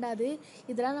தரையில் லேண்ட் ஆகுது.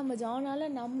 இதெல்லாம் நம்ம ஜானால்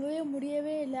நம்பவே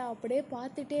முடியவே இல்லை. அப்படியே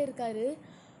பார்த்துட்டே இருக்காரு.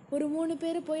 ஒரு 3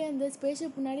 பேர் போய் அந்த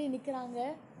ஸ்பேஸ்ஷிப் முன்னாடி நிற்கிறாங்க.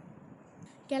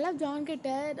 கிளப் ஜான்கிட்ட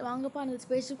வாங்கப்பா அந்த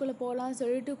ஸ்பேஸ்ஷிப்புக்குள்ளே போகலான்னு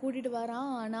சொல்லிட்டு கூட்டிகிட்டு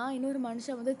வரான். ஆனால் இன்னொரு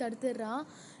மனுஷன் வந்து தடுத்துடுறான்.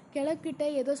 கிளப்கிட்ட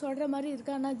ஏதோ சொல்கிற மாதிரி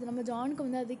இருக்கு. ஆனால் அது நம்ம ஜானுக்கு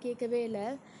வந்து அது கேட்கவே இல்லை.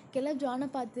 கிளப் ஜானை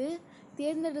பார்த்து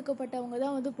தேர்ந்தெடுக்கப்பட்டவங்க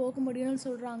தான் வந்து போக முடியும்னு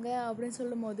சொல்கிறாங்க அப்படின்னு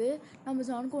சொல்லும்போது நம்ம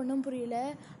ஜானுக்கு ஒன்றும் புரியல.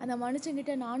 அந்த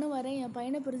மனுஷங்கிட்ட நானும் வரேன், என்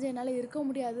பையனை பிரிஞ்சு என்னால் இருக்க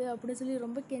முடியாது அப்படின்னு சொல்லி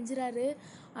ரொம்ப கெஞ்சுறாரு.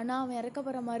 ஆனால் அவன்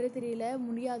இறக்கப்படுற மாதிரி தெரியல,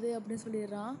 முடியாது அப்படின்னு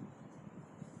சொல்லிடுறான்.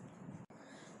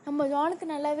 நம்ம ஜானுக்கு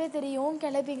நல்லாவே தெரியும்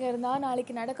கிளப்பிங்க இருந்தால்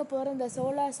நாளைக்கு நடக்க போகிற இந்த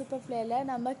சோலார் சூப்பர் ஃப்ளேயில்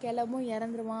நம்ம கிளம்பும்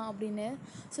இறந்துருவான் அப்படின்னு.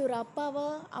 ஸோ ஒரு அப்பாவா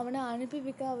அவனை அனுப்பி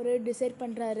வைக்க அவர் டிசைட்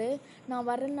பண்ணுறாரு. நான்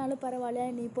வரலனாலும் பரவாயில்ல,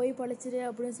 நீ போய் பொழைச்சிரு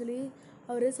அப்படின்னு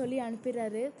சொல்லி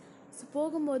அனுப்பிடுறாரு. ஸோ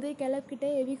போகும்போது கிளப்பிக்கிட்டே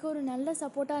எவிக்கு ஒரு நல்ல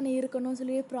சப்போர்ட்டாக நீ இருக்கணும்னு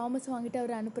சொல்லி ப்ராமிஸ் வாங்கிட்டு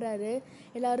அவர் அனுப்புகிறாரு.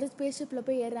 எல்லோரும் ஸ்பேஸ் ஷிப்பில்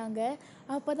போய் ஏறுறாங்க.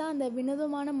 அப்போ தான் அந்த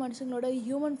வினோதமான மனுஷங்களோட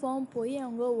ஹியூமன் ஃபார்ம் போய்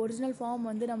அவங்க ஒரிஜினல் ஃபார்ம்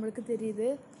வந்து நம்மளுக்கு தெரியுது.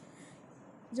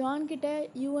 ஜான்கிட்ட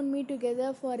you and me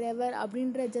together for ever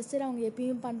அப்படின்ற ஜெஸ்டர் அவங்க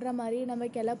எப்பயும் பண்ணுற மாதிரி நம்ம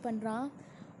கிளப் பண்ணுறான்.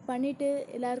 பண்ணிவிட்டு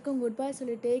எல்லாருக்கும் குட் பை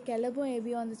சொல்லிவிட்டு கிளப்பும்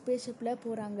எவியும் அந்த ஸ்பேஸ் ஷிப்பில்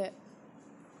போகிறாங்க.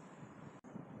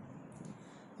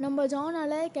 நம்ம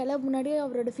ஜானால் கிளப் முன்னாடியே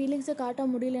அவரோட ஃபீலிங்ஸை காட்ட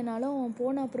முடியலனாலும் அவன்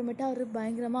போன அப்புறமேட்டு அவர்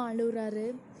பயங்கரமாக அழுகுறாரு.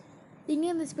 இங்கே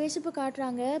இந்த ஸ்பேஸ்ஷிப்பை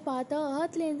காட்டுறாங்க. பார்த்தா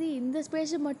ஏர்த்லேருந்து இந்த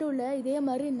ஸ்பேஸ்ஷிப் மட்டும் இல்லை, இதே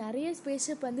மாதிரி நிறைய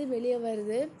ஸ்பேஸ்ஷிப் வந்து வெளியே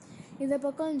வருது. இந்த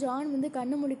பக்கம் ஜான் வந்து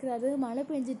கண்ணு முழிக்கிறாரு. மழை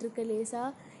பெஞ்சிட்ருக்கு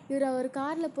லேசாக. அவர்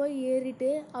காரில் போய் ஏறிட்டு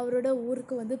அவரோட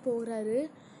ஊருக்கு வந்து போகிறாரு.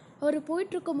 அவர்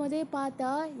போயிட்டுருக்கும் போதே பார்த்தா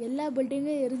எல்லா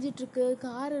பில்டிங்கும் எரிஞ்சிட்ருக்கு,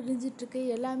 கார் எரிஞ்சிட்ருக்கு,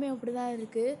 எல்லாமே அப்படி தான்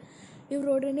இருக்குது.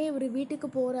 உடனே இவர் வீட்டுக்கு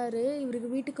போகிறாரு. இவருக்கு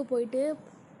வீட்டுக்கு போயிட்டு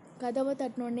கதவை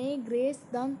தட்டினோடனே கிரேஸ்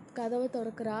தான் கதவை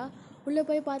திறக்கிறா. உள்ளே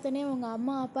போய் பார்த்தோன்னே அவங்க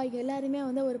அம்மா அப்பா எல்லாருமே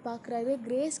வந்து அவர் பார்க்குறாரு.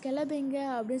 கிரேஸ் கிளம்பிங்க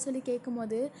அப்படின்னு சொல்லி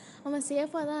கேட்கும்போது அவன்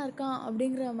சேஃபாக தான் இருக்கான்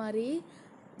அப்படிங்கிற மாதிரி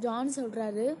ஜான்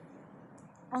சொல்கிறாரு.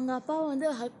 அவங்க அப்பாவை வந்து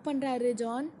ஹக் பண்ணுறாரு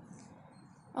ஜான்.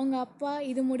 அவங்க அப்பா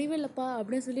இது முடிவில்லைப்பா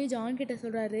அப்படின்னு சொல்லி ஜான்கிட்ட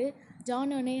சொல்கிறாரு.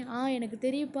 ஜான் உடனே எனக்கு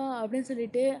தெரியுப்பா அப்படின்னு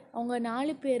சொல்லிட்டு அவங்க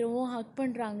 4 பேரும் ஹக்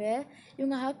பண்ணுறாங்க.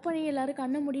 இவங்க ஹக் பண்ணி எல்லோரும்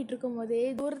கண்ணை மூடிட்டு இருக்கும் போதே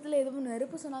தூரத்தில் எதுவும்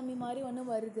நெருப்பு சுனாமி மாதிரி ஒன்று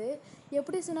வருது.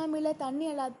 எப்படி சுனாமியில் தண்ணி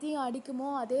எல்லாத்தையும் அடிக்குமோ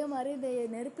அதே மாதிரி இந்த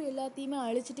நெருப்பு எல்லாத்தையுமே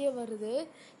அழிச்சிட்டே வருது.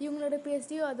 இவங்களோட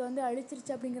பேசியும் அது வந்து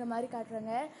அழிச்சிருச்சு அப்படிங்கிற மாதிரி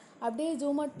காட்டுறாங்க. அப்படியே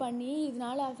ஜூம் அவுட் பண்ணி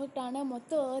இதனால் அஃபெக்ட் ஆன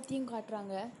மொத்த ஏர்த்தையும்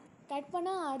காட்டுறாங்க. கட்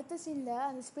பண்ணால் அடுத்த சீனில்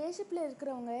அந்த ஸ்பேஸ்ஷிப்பில்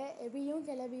இருக்கிறவங்க எவியும்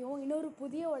கிளவியும் இன்னொரு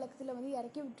புதிய உலகத்தில் வந்து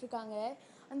இறக்கி விட்டுருக்காங்க.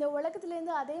 அந்த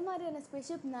உலகத்துலேருந்து அதே மாதிரியான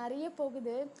ஸ்பேஸ்ஷிப் நிறைய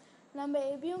போகுது. நம்ம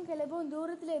எவியும் கிளவியும்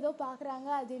தூரத்தில் ஏதோ பார்க்குறாங்க.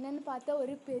 அது என்னென்னு பார்த்தா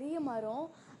ஒரு பெரிய மரம்.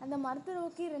 அந்த மரத்தை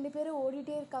நோக்கி 2 பேரும்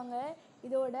ஓடிட்டே இருக்காங்க.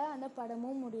 இதோட அந்த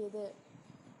படமும் முடியுது.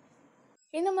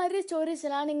 இந்த மாதிரி ஸ்டோரிஸ்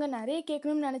எல்லாம் நீங்கள் நிறைய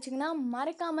கேட்கணும்னு நினச்சிங்கன்னா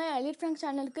மறக்காமல் எலிட் ஃப்ராங்க்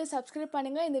சேனலுக்கு சப்ஸ்கிரைப்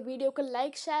பண்ணுங்கள். இந்த வீடியோக்கு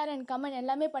லைக், ஷேர் அண்ட் கமெண்ட்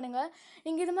எல்லாமே பண்ணுங்கள்.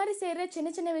 நீங்கள் இது மாதிரி செய்கிற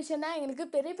சின்ன சின்ன விஷயம் தான் எங்களுக்கு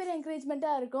பெரிய பெரிய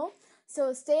என்கரேஜ்மெண்ட்டாக இருக்கும்.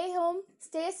 So stay home,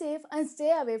 stay safe and stay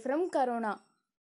away from corona.